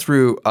reading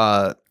through,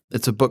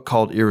 it's a book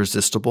called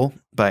Irresistible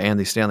by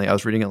Andy Stanley. I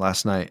was reading it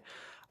last night.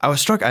 I was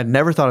struck. I'd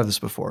never thought of this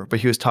before, but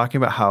he was talking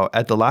about how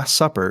at the Last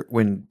Supper,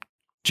 when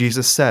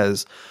Jesus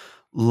says,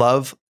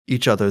 love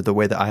each other the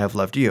way that I have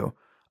loved you,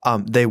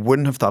 they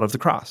wouldn't have thought of the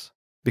cross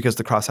because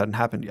the cross hadn't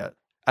happened yet.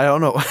 I don't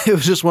know. It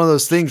was just one of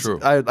those things. True.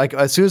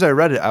 As soon as I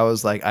read it, I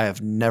was like, I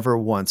have never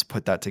once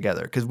put that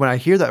together. Because when I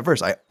hear that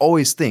verse, I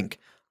always think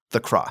the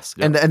cross.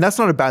 Yeah. And that's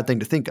not a bad thing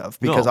to think of,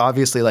 because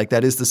obviously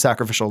that is the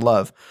sacrificial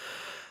love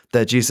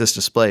that Jesus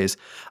displays.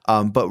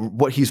 But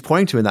what he's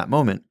pointing to in that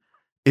moment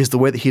is the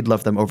way that he'd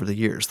loved them over the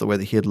years, the way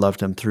that he had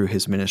loved them through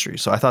his ministry.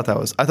 So I thought that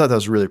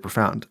was really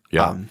profound.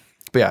 Yeah.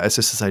 But yeah, it's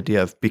just this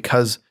idea of,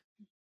 because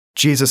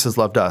Jesus has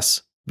loved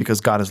us, because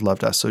God has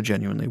loved us so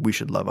genuinely, we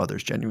should love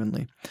others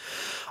genuinely.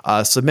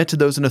 Submit to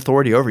those in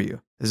authority over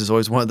you. This is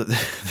always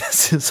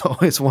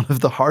one of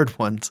the hard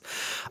ones.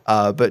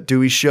 But do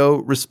we show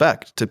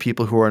respect to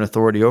people who are in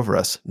authority over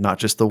us, not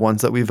just the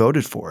ones that we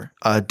voted for?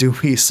 Do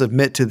we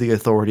submit to the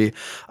authority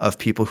of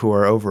people who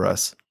are over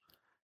us,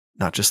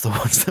 not just the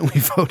ones that we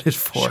voted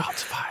for?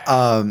 Shots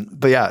fired.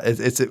 But yeah,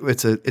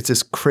 it's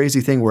this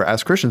crazy thing where,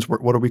 as Christians,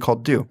 what are we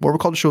called to do? Well, we're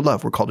called to show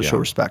love. We're called to show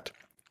respect.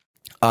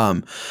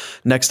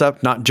 Next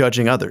up, not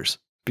judging others,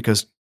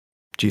 because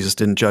Jesus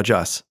didn't judge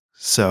us.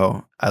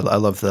 So I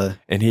love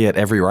and he had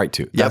every right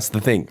to. That's the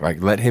thing, right?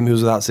 Let him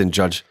who's without sin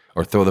judge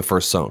or throw the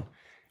first stone.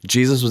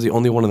 Jesus was the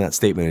only one in that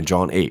statement in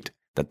John 8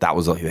 that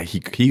was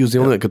he was the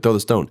only that could throw the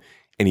stone,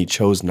 and he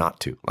chose not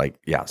to.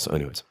 So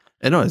anyways.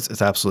 And no,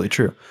 it's absolutely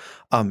true.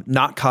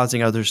 Not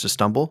causing others to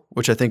stumble,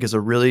 which I think is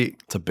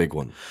it's a big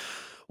one.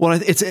 Well,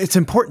 it's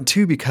important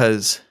too,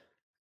 because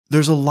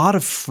there's a lot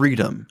of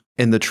freedom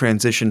in the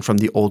transition from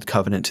the old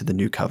covenant to the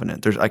new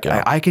covenant.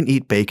 I can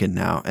eat bacon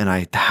now, and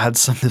I had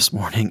some this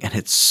morning, and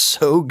it's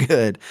so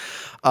good.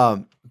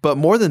 But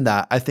more than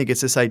that, I think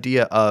it's this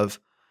idea of,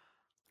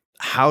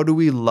 how do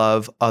we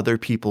love other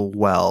people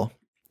well,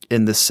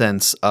 in the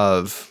sense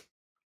of,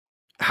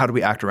 how do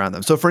we act around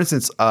them? So for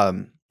instance, I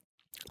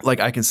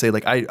can say,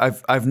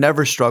 I've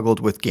never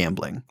struggled with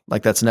gambling.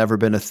 That's never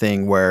been a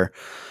thing where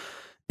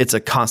it's a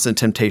constant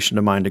temptation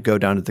of mine to go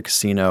down to the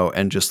casino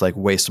and just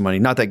waste money.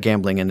 Not that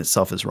gambling in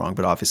itself is wrong,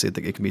 but obviously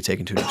it can be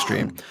taken to an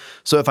extreme.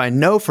 So if I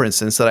know, for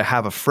instance, that I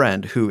have a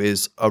friend who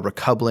is a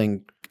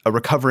recovering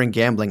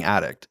gambling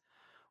addict,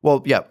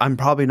 well, yeah, I'm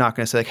probably not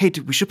going to say hey,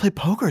 dude, we should play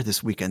poker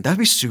this weekend. That'd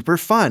be super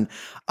fun.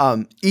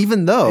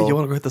 Even though you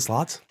want to go hit the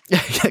slots?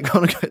 Yeah,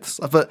 go hit the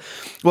slots. But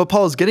what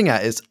Paul is getting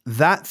at is,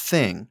 that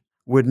thing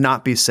would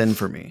not be sin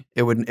for me.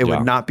 It would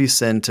not be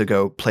sin to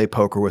go play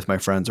poker with my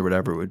friends or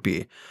whatever it would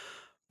be.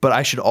 But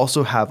I should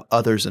also have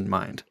others in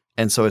mind.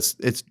 And so it's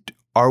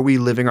are we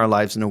living our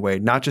lives in a way,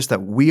 not just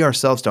that we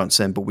ourselves don't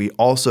sin, but we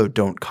also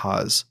don't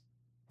cause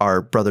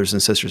our brothers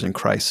and sisters in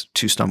Christ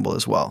to stumble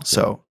as well.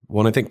 So,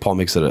 well, I think Paul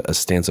makes it a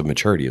stance of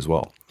maturity as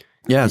well.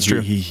 Yeah, it's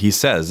true. He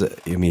says,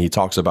 he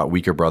talks about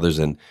weaker brothers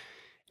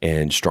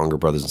and stronger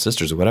brothers and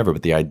sisters or whatever,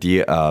 but the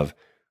idea of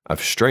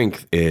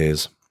strength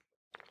is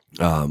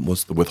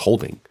what's the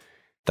withholding.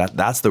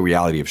 That's the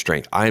reality of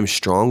strength. I am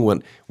strong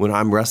when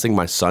I'm wrestling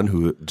my son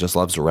who just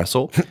loves to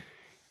wrestle.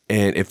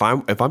 And if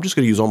I'm just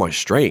going to use all my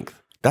strength,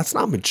 that's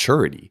not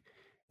maturity.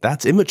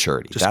 That's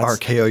immaturity. Just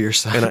RKO your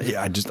son. And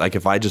I just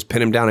if I just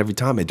pin him down every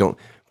time, I don't.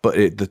 But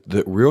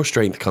the real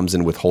strength comes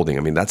in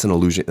withholding. That's an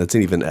illusion. That's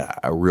even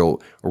a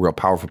real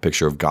powerful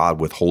picture of God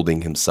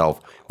withholding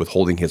himself,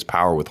 withholding his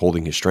power,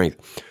 withholding his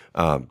strength.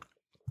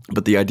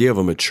 But the idea of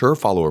a mature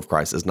follower of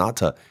Christ is not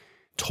to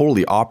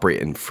totally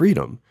operate in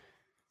freedom,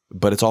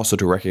 but it's also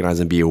to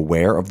recognize and be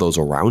aware of those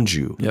around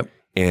you. Yep.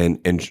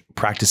 And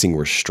practicing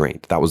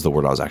restraint. That was the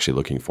word I was actually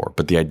looking for.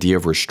 But the idea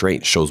of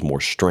restraint shows more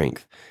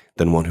strength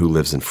than one who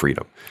lives in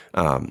freedom.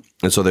 And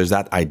so there's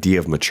that idea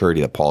of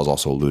maturity that Paul is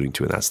also alluding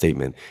to in that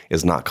statement,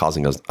 is not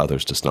causing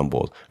others to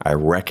stumble. I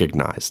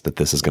recognize that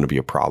this is going to be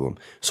a problem,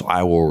 so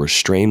I will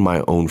restrain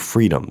my own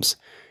freedoms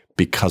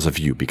because of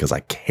you, because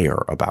I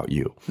care about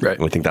you. Right.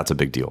 And I think that's a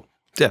big deal.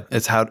 Yeah,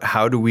 it's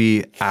how do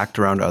we act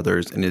around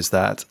others, and is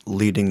that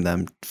leading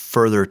them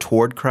further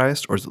toward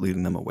Christ, or is it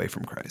leading them away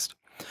from Christ?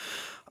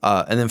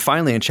 And then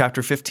finally, in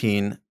chapter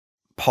 15,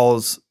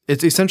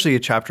 it's essentially a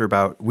chapter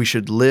about we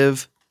should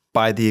live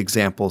by the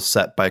example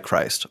set by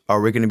Christ. Are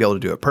we going to be able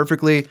to do it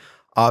perfectly?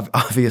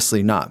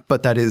 Obviously not,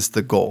 but that is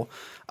the goal.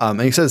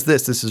 And he says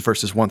this is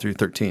verses 1 through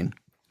 13.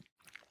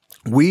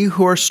 We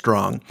who are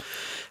strong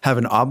have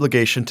an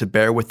obligation to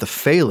bear with the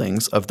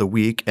failings of the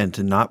weak and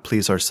to not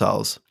please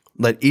ourselves.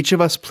 Let each of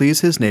us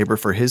please his neighbor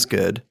for his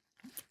good,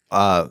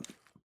 to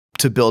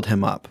build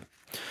him up.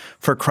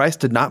 For Christ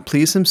did not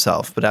please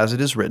himself, but as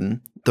it is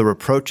written, the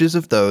reproaches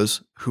of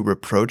those who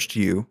reproached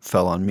you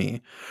fell on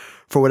me.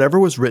 For whatever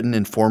was written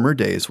in former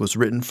days was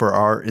written for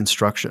our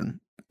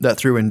instruction, that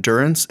through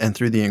endurance and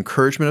through the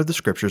encouragement of the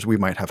Scriptures we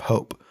might have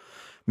hope.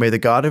 May the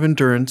God of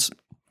endurance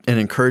and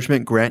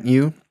encouragement grant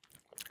you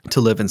to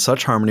live in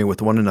such harmony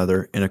with one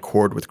another in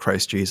accord with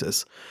Christ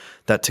Jesus,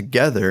 that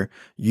together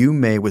you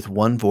may with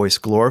one voice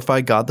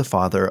glorify God the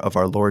Father of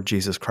our Lord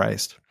Jesus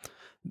Christ.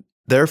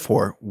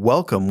 Therefore,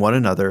 welcome one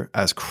another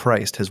as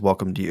Christ has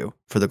welcomed you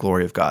for the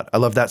glory of God. I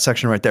love that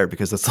section right there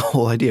because that's the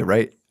whole idea,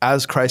 right?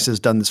 As Christ has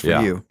done this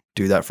for you,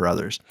 do that for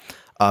others.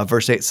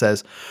 Verse 8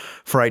 says,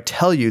 for I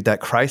tell you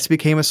that Christ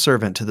became a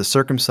servant to the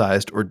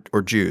circumcised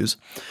or Jews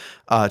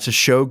to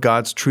show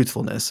God's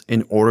truthfulness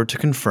in order to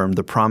confirm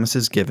the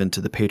promises given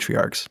to the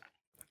patriarchs,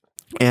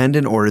 and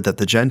in order that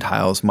the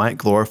Gentiles might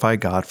glorify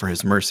God for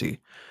his mercy.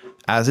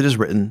 As it is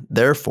written,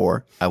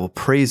 therefore, I will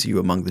praise you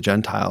among the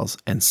Gentiles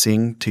and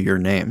sing to your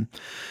name.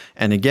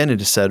 And again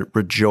it is said,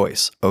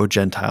 rejoice, O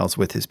Gentiles,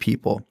 with his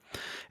people.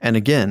 And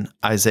again,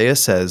 Isaiah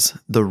says,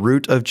 the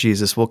root of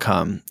Jesus will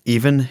come,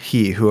 even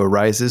he who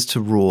arises to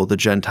rule the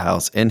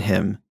Gentiles. In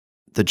him,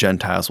 the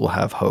Gentiles will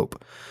have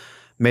hope.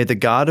 May the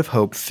God of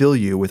hope fill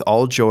you with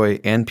all joy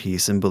and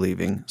peace in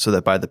believing, so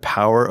that by the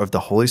power of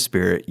the Holy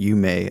Spirit you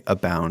may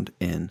abound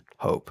in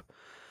hope.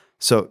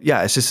 So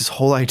yeah, it's just this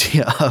whole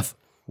idea of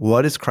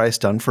what has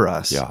Christ done for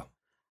us? Yeah.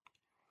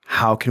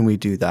 How can we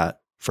do that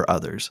for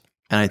others?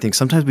 And I think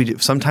sometimes we do.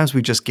 Sometimes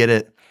we just get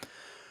it.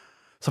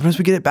 Sometimes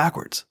we get it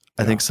backwards.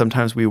 I think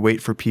sometimes we wait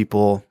for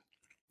people.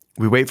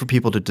 We wait for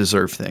people to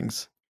deserve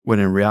things, when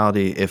in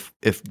reality, if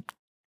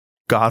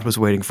God was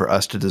waiting for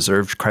us to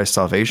deserve Christ's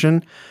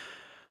salvation,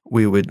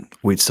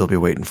 we'd still be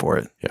waiting for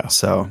it. Yeah.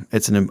 So I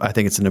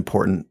think it's an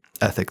important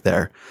ethic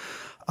there.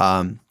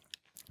 And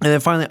then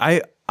finally,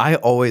 I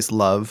always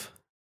love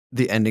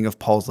the ending of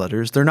Paul's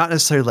letters. They're not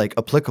necessarily like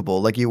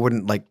applicable, like you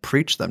wouldn't like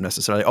preach them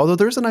necessarily, although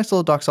there's a nice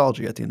little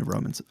doxology at the end of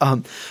Romans.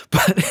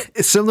 But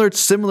it's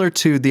similar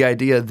to the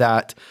idea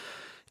that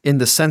in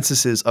the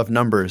censuses of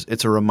Numbers,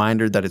 it's a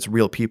reminder that it's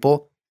real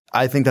people.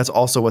 I think that's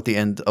also what the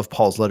end of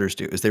Paul's letters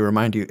do, is they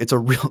remind you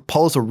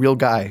Paul is a real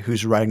guy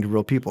who's writing to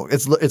real people.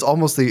 It's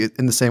almost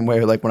in the same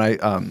way, like when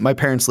my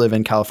parents live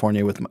in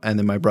California and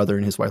then my brother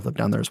and his wife live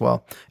down there as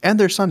well, and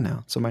their son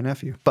now, so my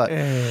nephew. But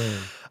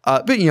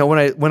you know,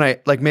 when I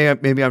like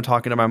maybe I'm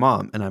talking to my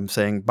mom and I'm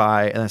saying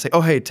bye and I say, oh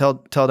hey,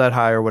 tell Dad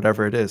hi or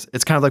whatever it is.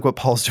 It's kind of like what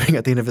Paul's doing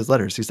at the end of his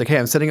letters. He's like, hey,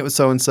 I'm sitting it with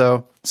so and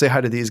so. Say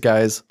hi to these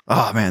guys.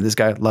 Oh man, this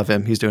guy, love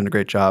him. He's doing a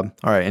great job.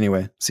 All right,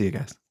 anyway, see you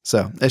guys.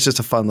 So it's just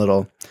a fun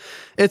little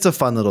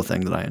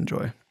thing that I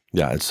enjoy.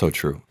 Yeah, it's so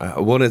true.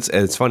 Well,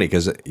 it's funny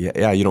because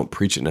you don't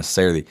preach it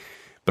necessarily,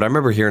 but I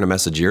remember hearing a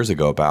message years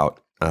ago about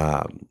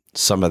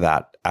some of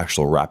that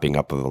actual wrapping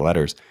up of the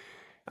letters,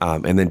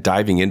 and then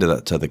diving into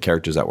the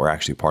characters that were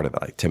actually part of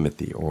it, like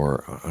Timothy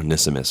or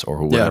Onesimus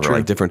or whatever,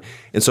 like different.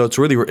 And so it's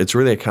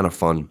really kind of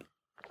fun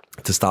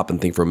to stop and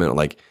think for a minute,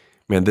 like,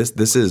 man, this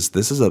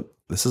is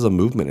a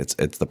movement.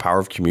 It's the power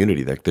of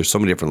community. Like, there's so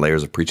many different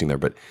layers of preaching there,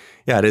 but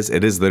yeah, it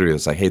is literally.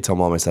 It's like, hey, tell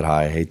Mom I said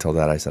hi. Hey, tell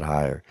Dad I said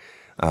hi. Or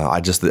I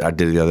did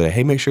it the other day.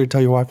 Hey, make sure to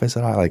tell your wife I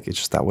said hi. Like, it's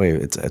just that way.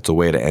 It's a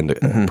way to end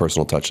a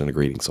personal touch and a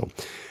greeting. So,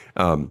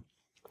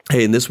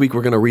 hey, and this week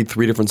we're going to read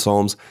 3 different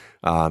Psalms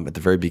at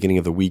the very beginning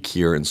of the week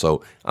here. And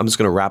so I'm just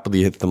going to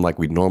rapidly hit them like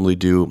we normally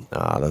do.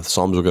 The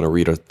Psalms we're going to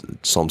read are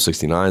Psalm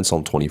 69,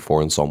 Psalm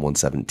 24, and Psalm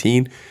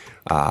 117.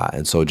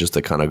 And so just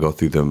to kind of go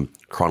through them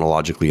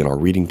chronologically in our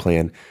reading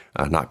plan,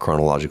 not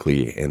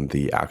chronologically in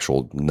the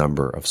actual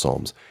number of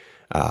Psalms.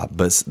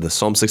 But the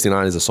Psalm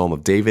 69 is a Psalm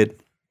of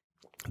David.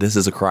 This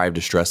is a cry of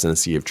distress in a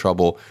sea of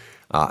trouble.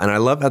 And I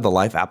love how the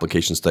Life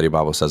Application Study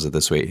Bible says it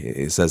this way.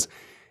 It says,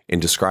 in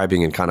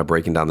describing and kind of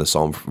breaking down the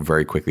Psalm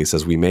very quickly, it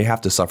says, we may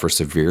have to suffer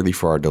severely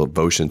for our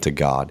devotion to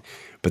God,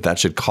 but that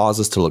should cause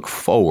us to look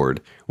forward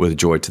with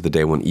joy to the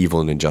day when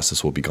evil and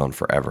injustice will be gone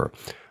forever.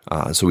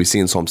 So we see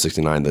in Psalm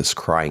 69 this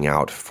crying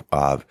out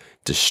of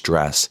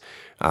distress,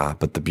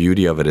 but the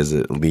beauty of it is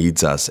it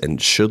leads us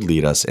and should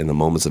lead us in the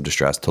moments of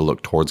distress to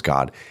look towards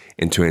God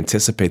and to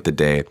anticipate the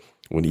day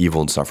when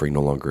evil and suffering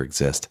no longer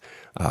exist.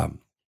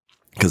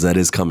 Because that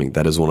is coming.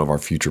 That is one of our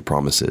future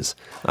promises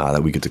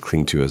that we get to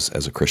cling to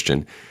as a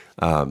Christian.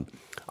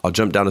 I'll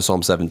jump down to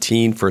Psalm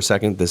 17 for a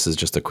second. This is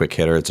just a quick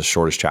hitter. It's the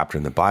shortest chapter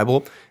in the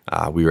Bible.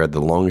 We read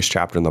the longest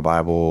chapter in the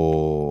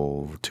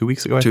Bible 2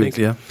 weeks ago, I think.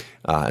 2 weeks,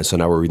 yeah. And so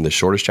now we're reading the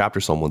shortest chapter,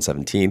 Psalm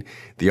 117.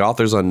 The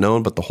author's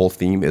unknown, but the whole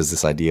theme is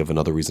this idea of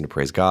another reason to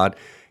praise God.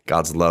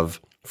 God's love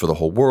for the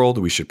whole world.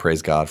 We should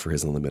praise God for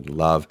his unlimited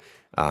love.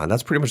 And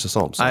that's pretty much the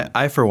Psalm. So,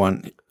 I, for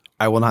one,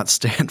 I will not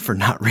stand for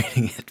not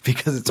reading it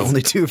because it's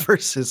only 2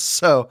 verses.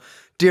 So,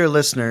 dear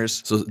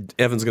listeners. So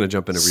Evan's going to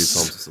jump in and read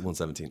Psalm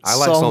 117. I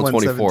like Psalm Psalm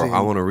 24. 117.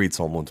 I want to read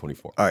Psalm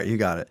 124. All right, you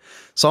got it.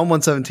 Psalm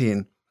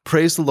 117.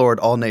 Praise the Lord,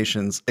 all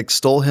nations.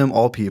 Extol him,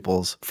 all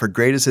peoples. For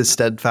great is his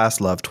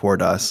steadfast love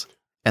toward us,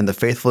 and the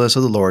faithfulness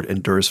of the Lord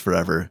endures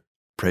forever.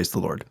 Praise the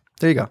Lord.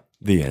 There you go.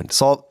 The end.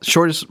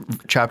 Shortest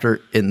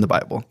chapter in the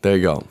Bible. There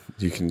you go.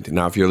 You can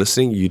now, if you're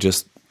listening, you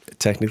just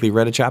technically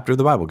read a chapter of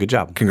the Bible. Good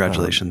job.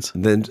 Congratulations.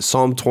 Then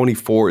Psalm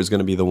 24 is going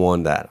to be the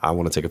one that I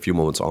want to take a few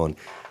moments on.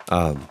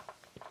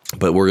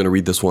 But we're going to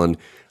read this one,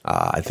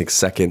 I think,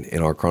 second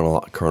in our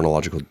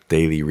chronological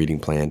daily reading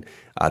plan.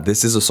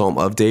 This is a Psalm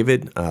of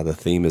David. The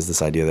theme is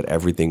this idea that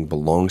everything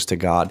belongs to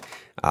God,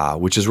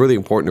 which is really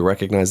important to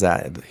recognize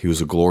that. He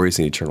was a glorious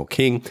and eternal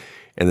king.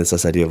 And it's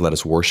this idea of let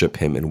us worship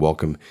him and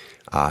welcome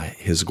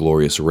his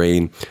glorious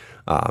reign.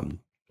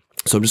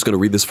 So I'm just going to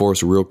read this for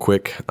us real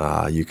quick.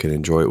 You can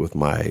enjoy it with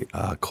my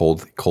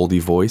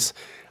coldy voice.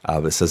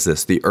 It says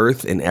this: the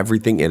earth and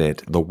everything in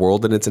it, the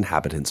world and its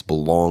inhabitants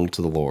belong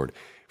to the Lord.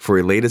 For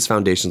he laid its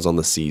foundations on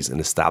the seas and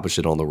established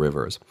it on the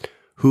rivers.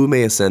 Who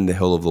may ascend the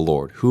hill of the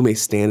Lord? Who may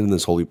stand in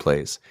this holy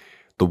place?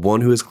 The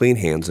one who has clean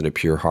hands and a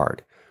pure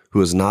heart, who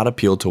has not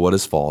appealed to what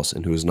is false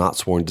and who has not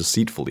sworn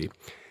deceitfully.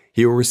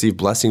 He will receive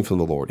blessing from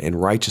the Lord and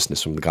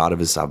righteousness from the God of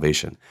his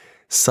salvation.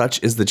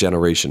 Such is the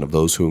generation of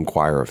those who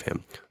inquire of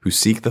him, who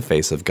seek the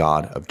face of the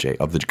God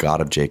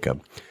of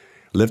Jacob.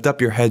 Lift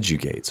up your heads, you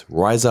gates.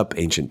 Rise up,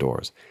 ancient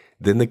doors.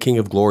 Then the King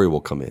of glory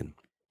will come in.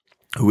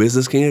 Who is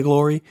this King of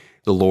glory?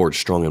 The Lord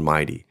strong and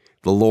mighty,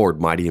 the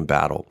Lord mighty in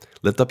battle.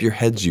 Lift up your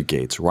heads, you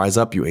gates. Rise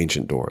up, you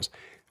ancient doors.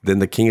 Then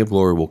the King of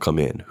glory will come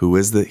in. Who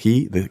is this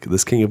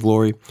King of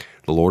glory?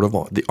 The Lord of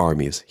the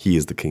armies. He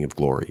is the King of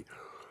glory.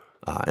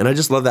 And I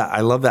just love that.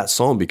 I love that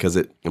psalm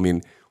because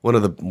one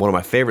of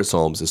my favorite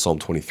psalms is Psalm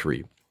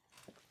 23.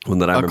 One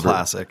that I remember,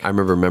 classic. I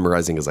remember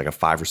memorizing as like a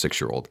 5 or 6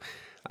 year old.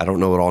 I don't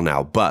know it all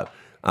now, but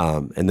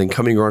and then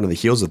coming around on the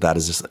heels of that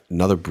is just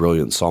another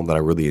brilliant psalm that I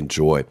really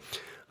enjoy.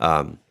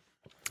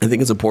 I think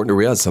it's important to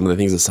realize some of the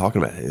things it's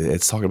talking about.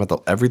 It's talking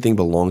about everything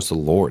belongs to the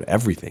Lord,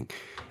 everything.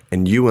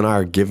 And you and I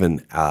are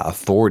given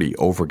authority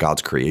over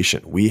God's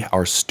creation. We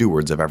are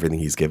stewards of everything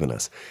he's given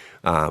us.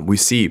 We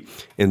see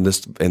in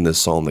this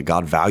psalm that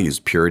God values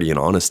purity and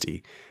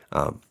honesty.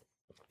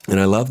 And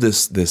I love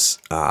this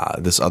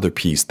other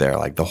piece there,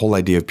 like the whole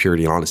idea of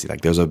purity and honesty.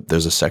 Like there's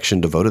a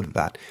section devoted to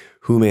that.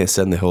 Who may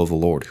ascend the hill of the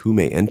Lord? Who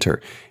may enter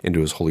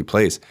into his holy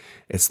place?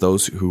 It's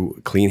those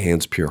who clean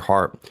hands, pure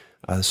heart.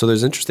 So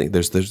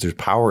there's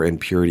power in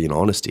purity and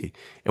honesty.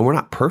 And we're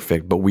not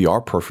perfect, but we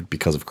are perfect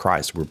because of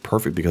Christ. We're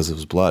perfect because of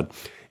his blood.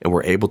 And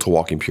we're able to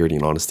walk in purity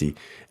and honesty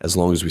as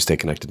long as we stay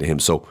connected to him.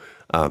 So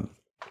then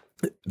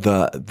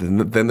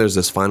there's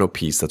this final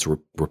piece that's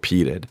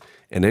repeated.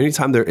 And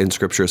anytime there in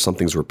Scripture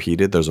something's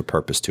repeated, there's a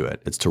purpose to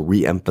it. It's to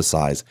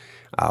re-emphasize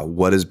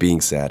what is being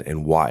said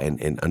and why,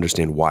 and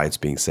understand why it's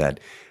being said.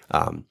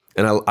 And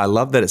I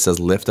love that it says,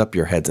 "Lift up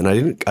your heads." And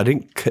I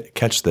didn't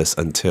catch this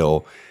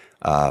until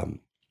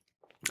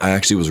I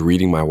actually was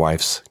reading my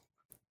wife's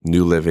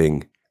New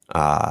Living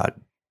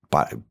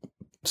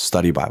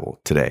study Bible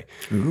today.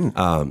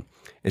 And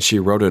she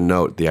wrote a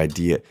note, the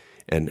idea,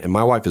 and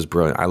my wife is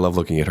brilliant. I love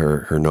looking at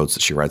her notes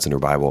that she writes in her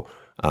Bible.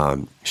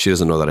 She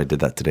doesn't know that I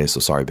did that today, so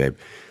sorry, babe.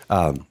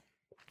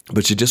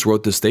 But she just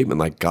wrote this statement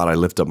like, "God, I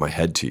lift up my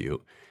head to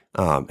you."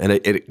 And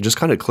it just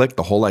kind of clicked,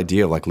 the whole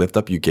idea of like, lift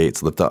up you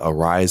gates, lift up,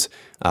 arise,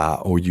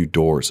 or you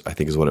doors, I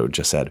think is what it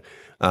just said.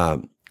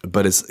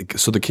 But it's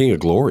so the King of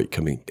glory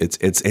coming.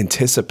 It's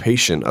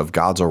anticipation of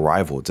God's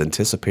arrival. It's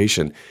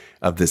anticipation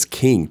of this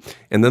King.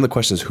 And then the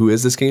question is, who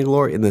is this King of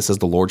glory? And this says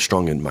the Lord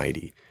strong and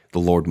mighty, the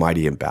Lord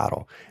mighty in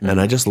battle. Mm-hmm. And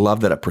I just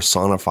love that it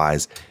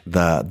personifies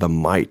the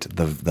might,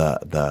 the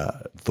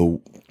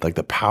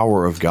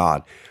power of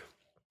God.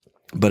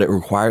 But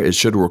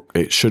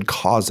it should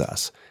cause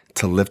us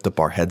to lift up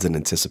our heads in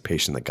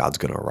anticipation that God's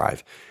going to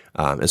arrive.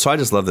 And so I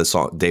just love this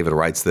song. David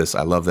writes this.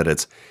 I love that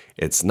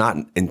it's not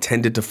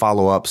intended to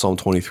follow up Psalm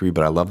 23,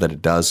 but I love that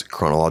it does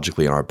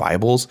chronologically in our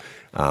Bibles.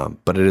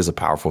 But it is a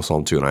powerful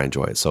psalm too, and I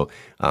enjoy it. So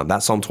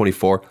that's Psalm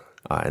 24,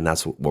 and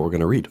that's what we're going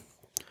to read.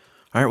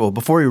 All right, well,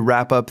 before we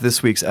wrap up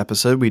this week's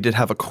episode, we did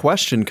have a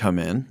question come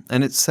in,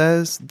 and it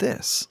says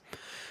this.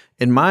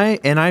 In my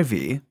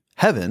NIV,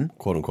 heaven,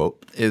 quote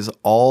unquote, is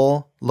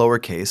all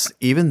lowercase,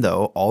 even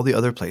though all the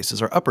other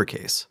places are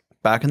uppercase.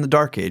 Back in the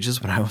dark ages,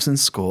 when I was in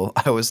school,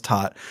 I was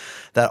taught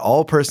that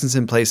all persons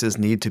and places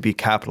need to be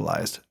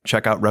capitalized.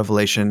 Check out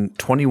Revelation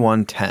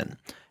 21:10.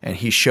 And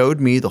he showed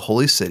me the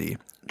holy city,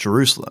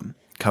 Jerusalem,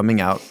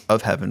 coming out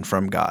of heaven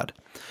from God.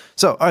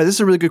 So, all right, this is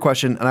a really good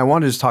question. And I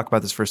wanted to just talk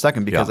about this for a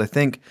second because I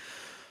think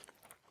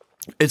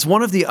it's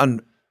one of the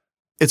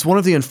It's one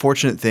of the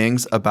unfortunate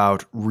things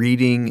about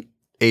reading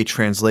a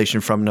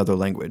translation from another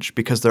language,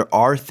 because there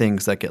are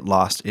things that get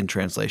lost in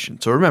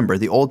translation. So remember,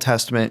 the Old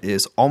Testament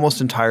is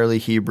almost entirely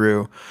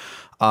Hebrew.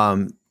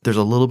 There's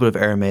a little bit of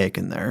Aramaic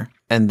in there.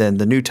 And then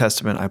the New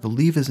Testament, I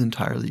believe, is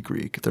entirely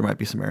Greek. There might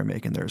be some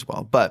Aramaic in there as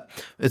well, but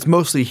it's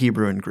mostly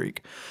Hebrew and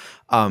Greek.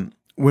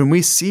 When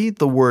we see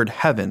the word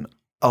heaven,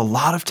 a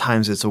lot of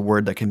times it's a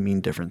word that can mean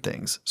different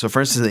things. So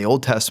for instance, in the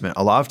Old Testament,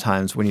 a lot of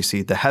times when you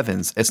see the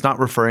heavens, it's not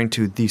referring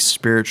to the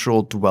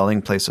spiritual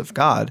dwelling place of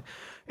God.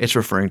 It's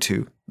referring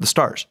to the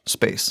stars,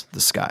 space, the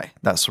sky,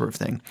 that sort of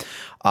thing.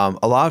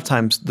 A lot of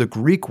times the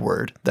Greek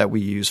word that we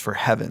use for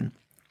heaven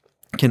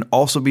can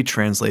also be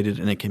translated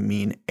and it can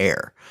mean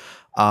air.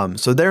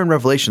 So there in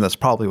Revelation, that's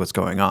probably what's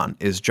going on,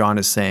 is John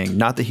is saying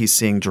not that he's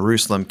seeing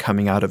Jerusalem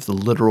coming out of the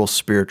literal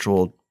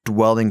spiritual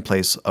dwelling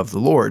place of the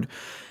Lord.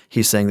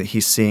 He's saying that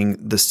he's seeing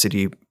the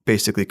city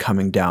basically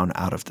coming down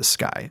out of the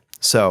sky.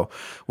 So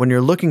when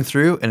you're looking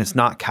through and it's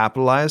not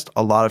capitalized,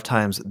 a lot of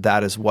times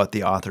that is what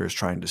the author is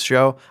trying to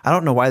show. I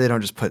don't know why they don't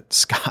just put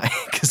sky,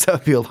 because that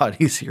would be a lot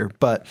easier.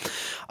 But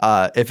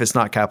if it's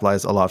not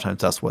capitalized, a lot of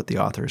times that's what the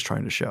author is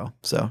trying to show.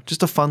 So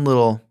just a fun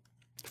little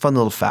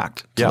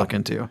fact to look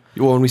into.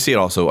 Well, when we see it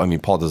also, I mean,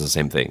 Paul does the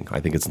same thing. I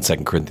think it's in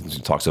 2 Corinthians,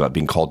 he talks about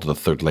being called to the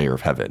third layer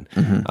of heaven.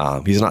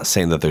 Mm-hmm. He's not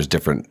saying that there's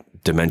different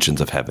dimensions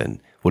of heaven.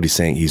 What he's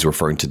saying, he's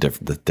referring to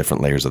the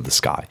different layers of the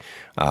sky,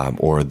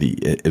 or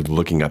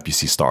looking up, you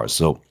see stars.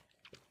 So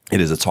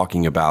it's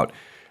talking about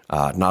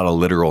not a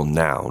literal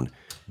noun,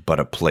 but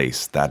a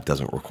place that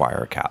doesn't require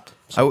a cap.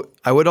 So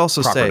I would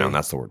also proper say noun.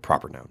 That's the word,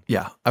 proper noun.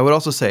 Yeah, I would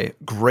also say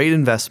great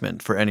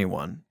investment for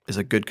anyone is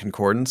a good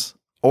concordance.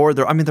 Or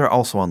they're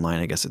also online,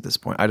 I guess, at this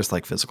point. I just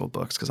like physical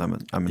books because I'm a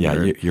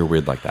nerd. You're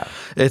weird like that.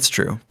 It's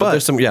true, but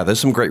there's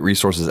some great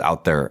resources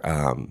out there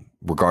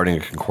regarding a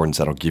concordance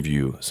that'll give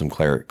you some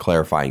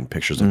clarifying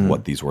pictures of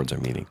what these words are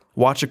meaning.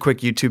 Watch a quick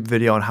YouTube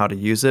video on how to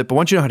use it. But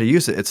once you know how to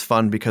use it, it's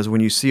fun because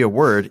when you see a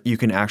word, you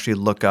can actually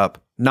look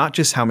up not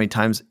just how many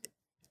times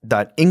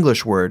that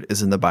English word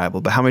is in the Bible,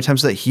 but how many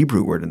times is that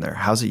Hebrew word in there?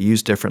 How's it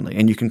used differently?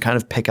 And you can kind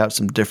of pick out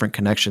some different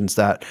connections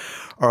that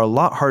are a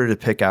lot harder to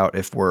pick out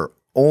if we're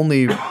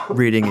only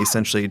reading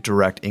essentially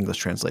direct English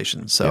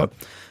translations. So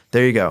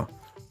There you go.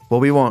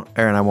 Well,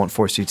 Aaron, I won't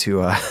force you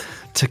to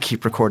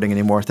keep recording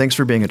anymore. Thanks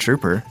for being a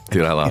trooper.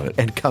 Dude, I love it.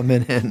 And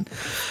coming in.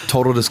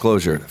 Total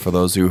disclosure, for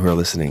those of you who are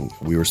listening,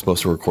 we were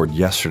supposed to record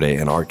yesterday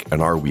in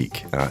our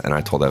week, and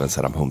I told Evan,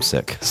 said I'm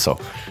homesick. So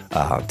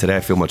today I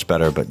feel much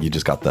better, but you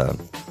got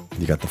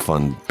the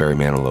fun Barry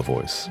Manilow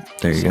voice.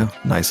 There you go.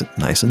 Nice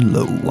and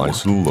low.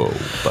 Nice and low.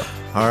 But.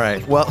 All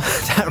right. Well,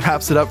 that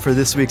wraps it up for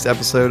this week's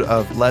episode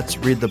of Let's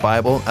Read the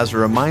Bible. As a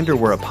reminder,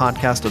 we're a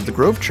podcast of the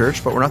Grove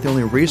Church, but we're not the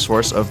only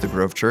resource of the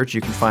Grove Church.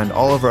 You can find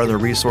all of our other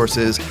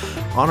resources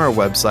on our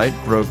website,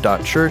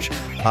 grove.church.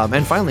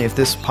 And finally, if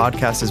this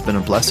podcast has been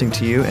a blessing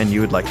to you and you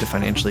would like to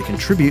financially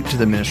contribute to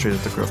the ministry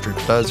that the Grove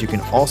Church does, you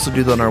can also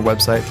do that on our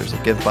website. There's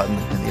a give button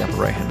in the upper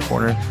right-hand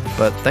corner.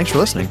 But thanks for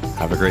listening.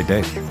 Have a great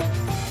day.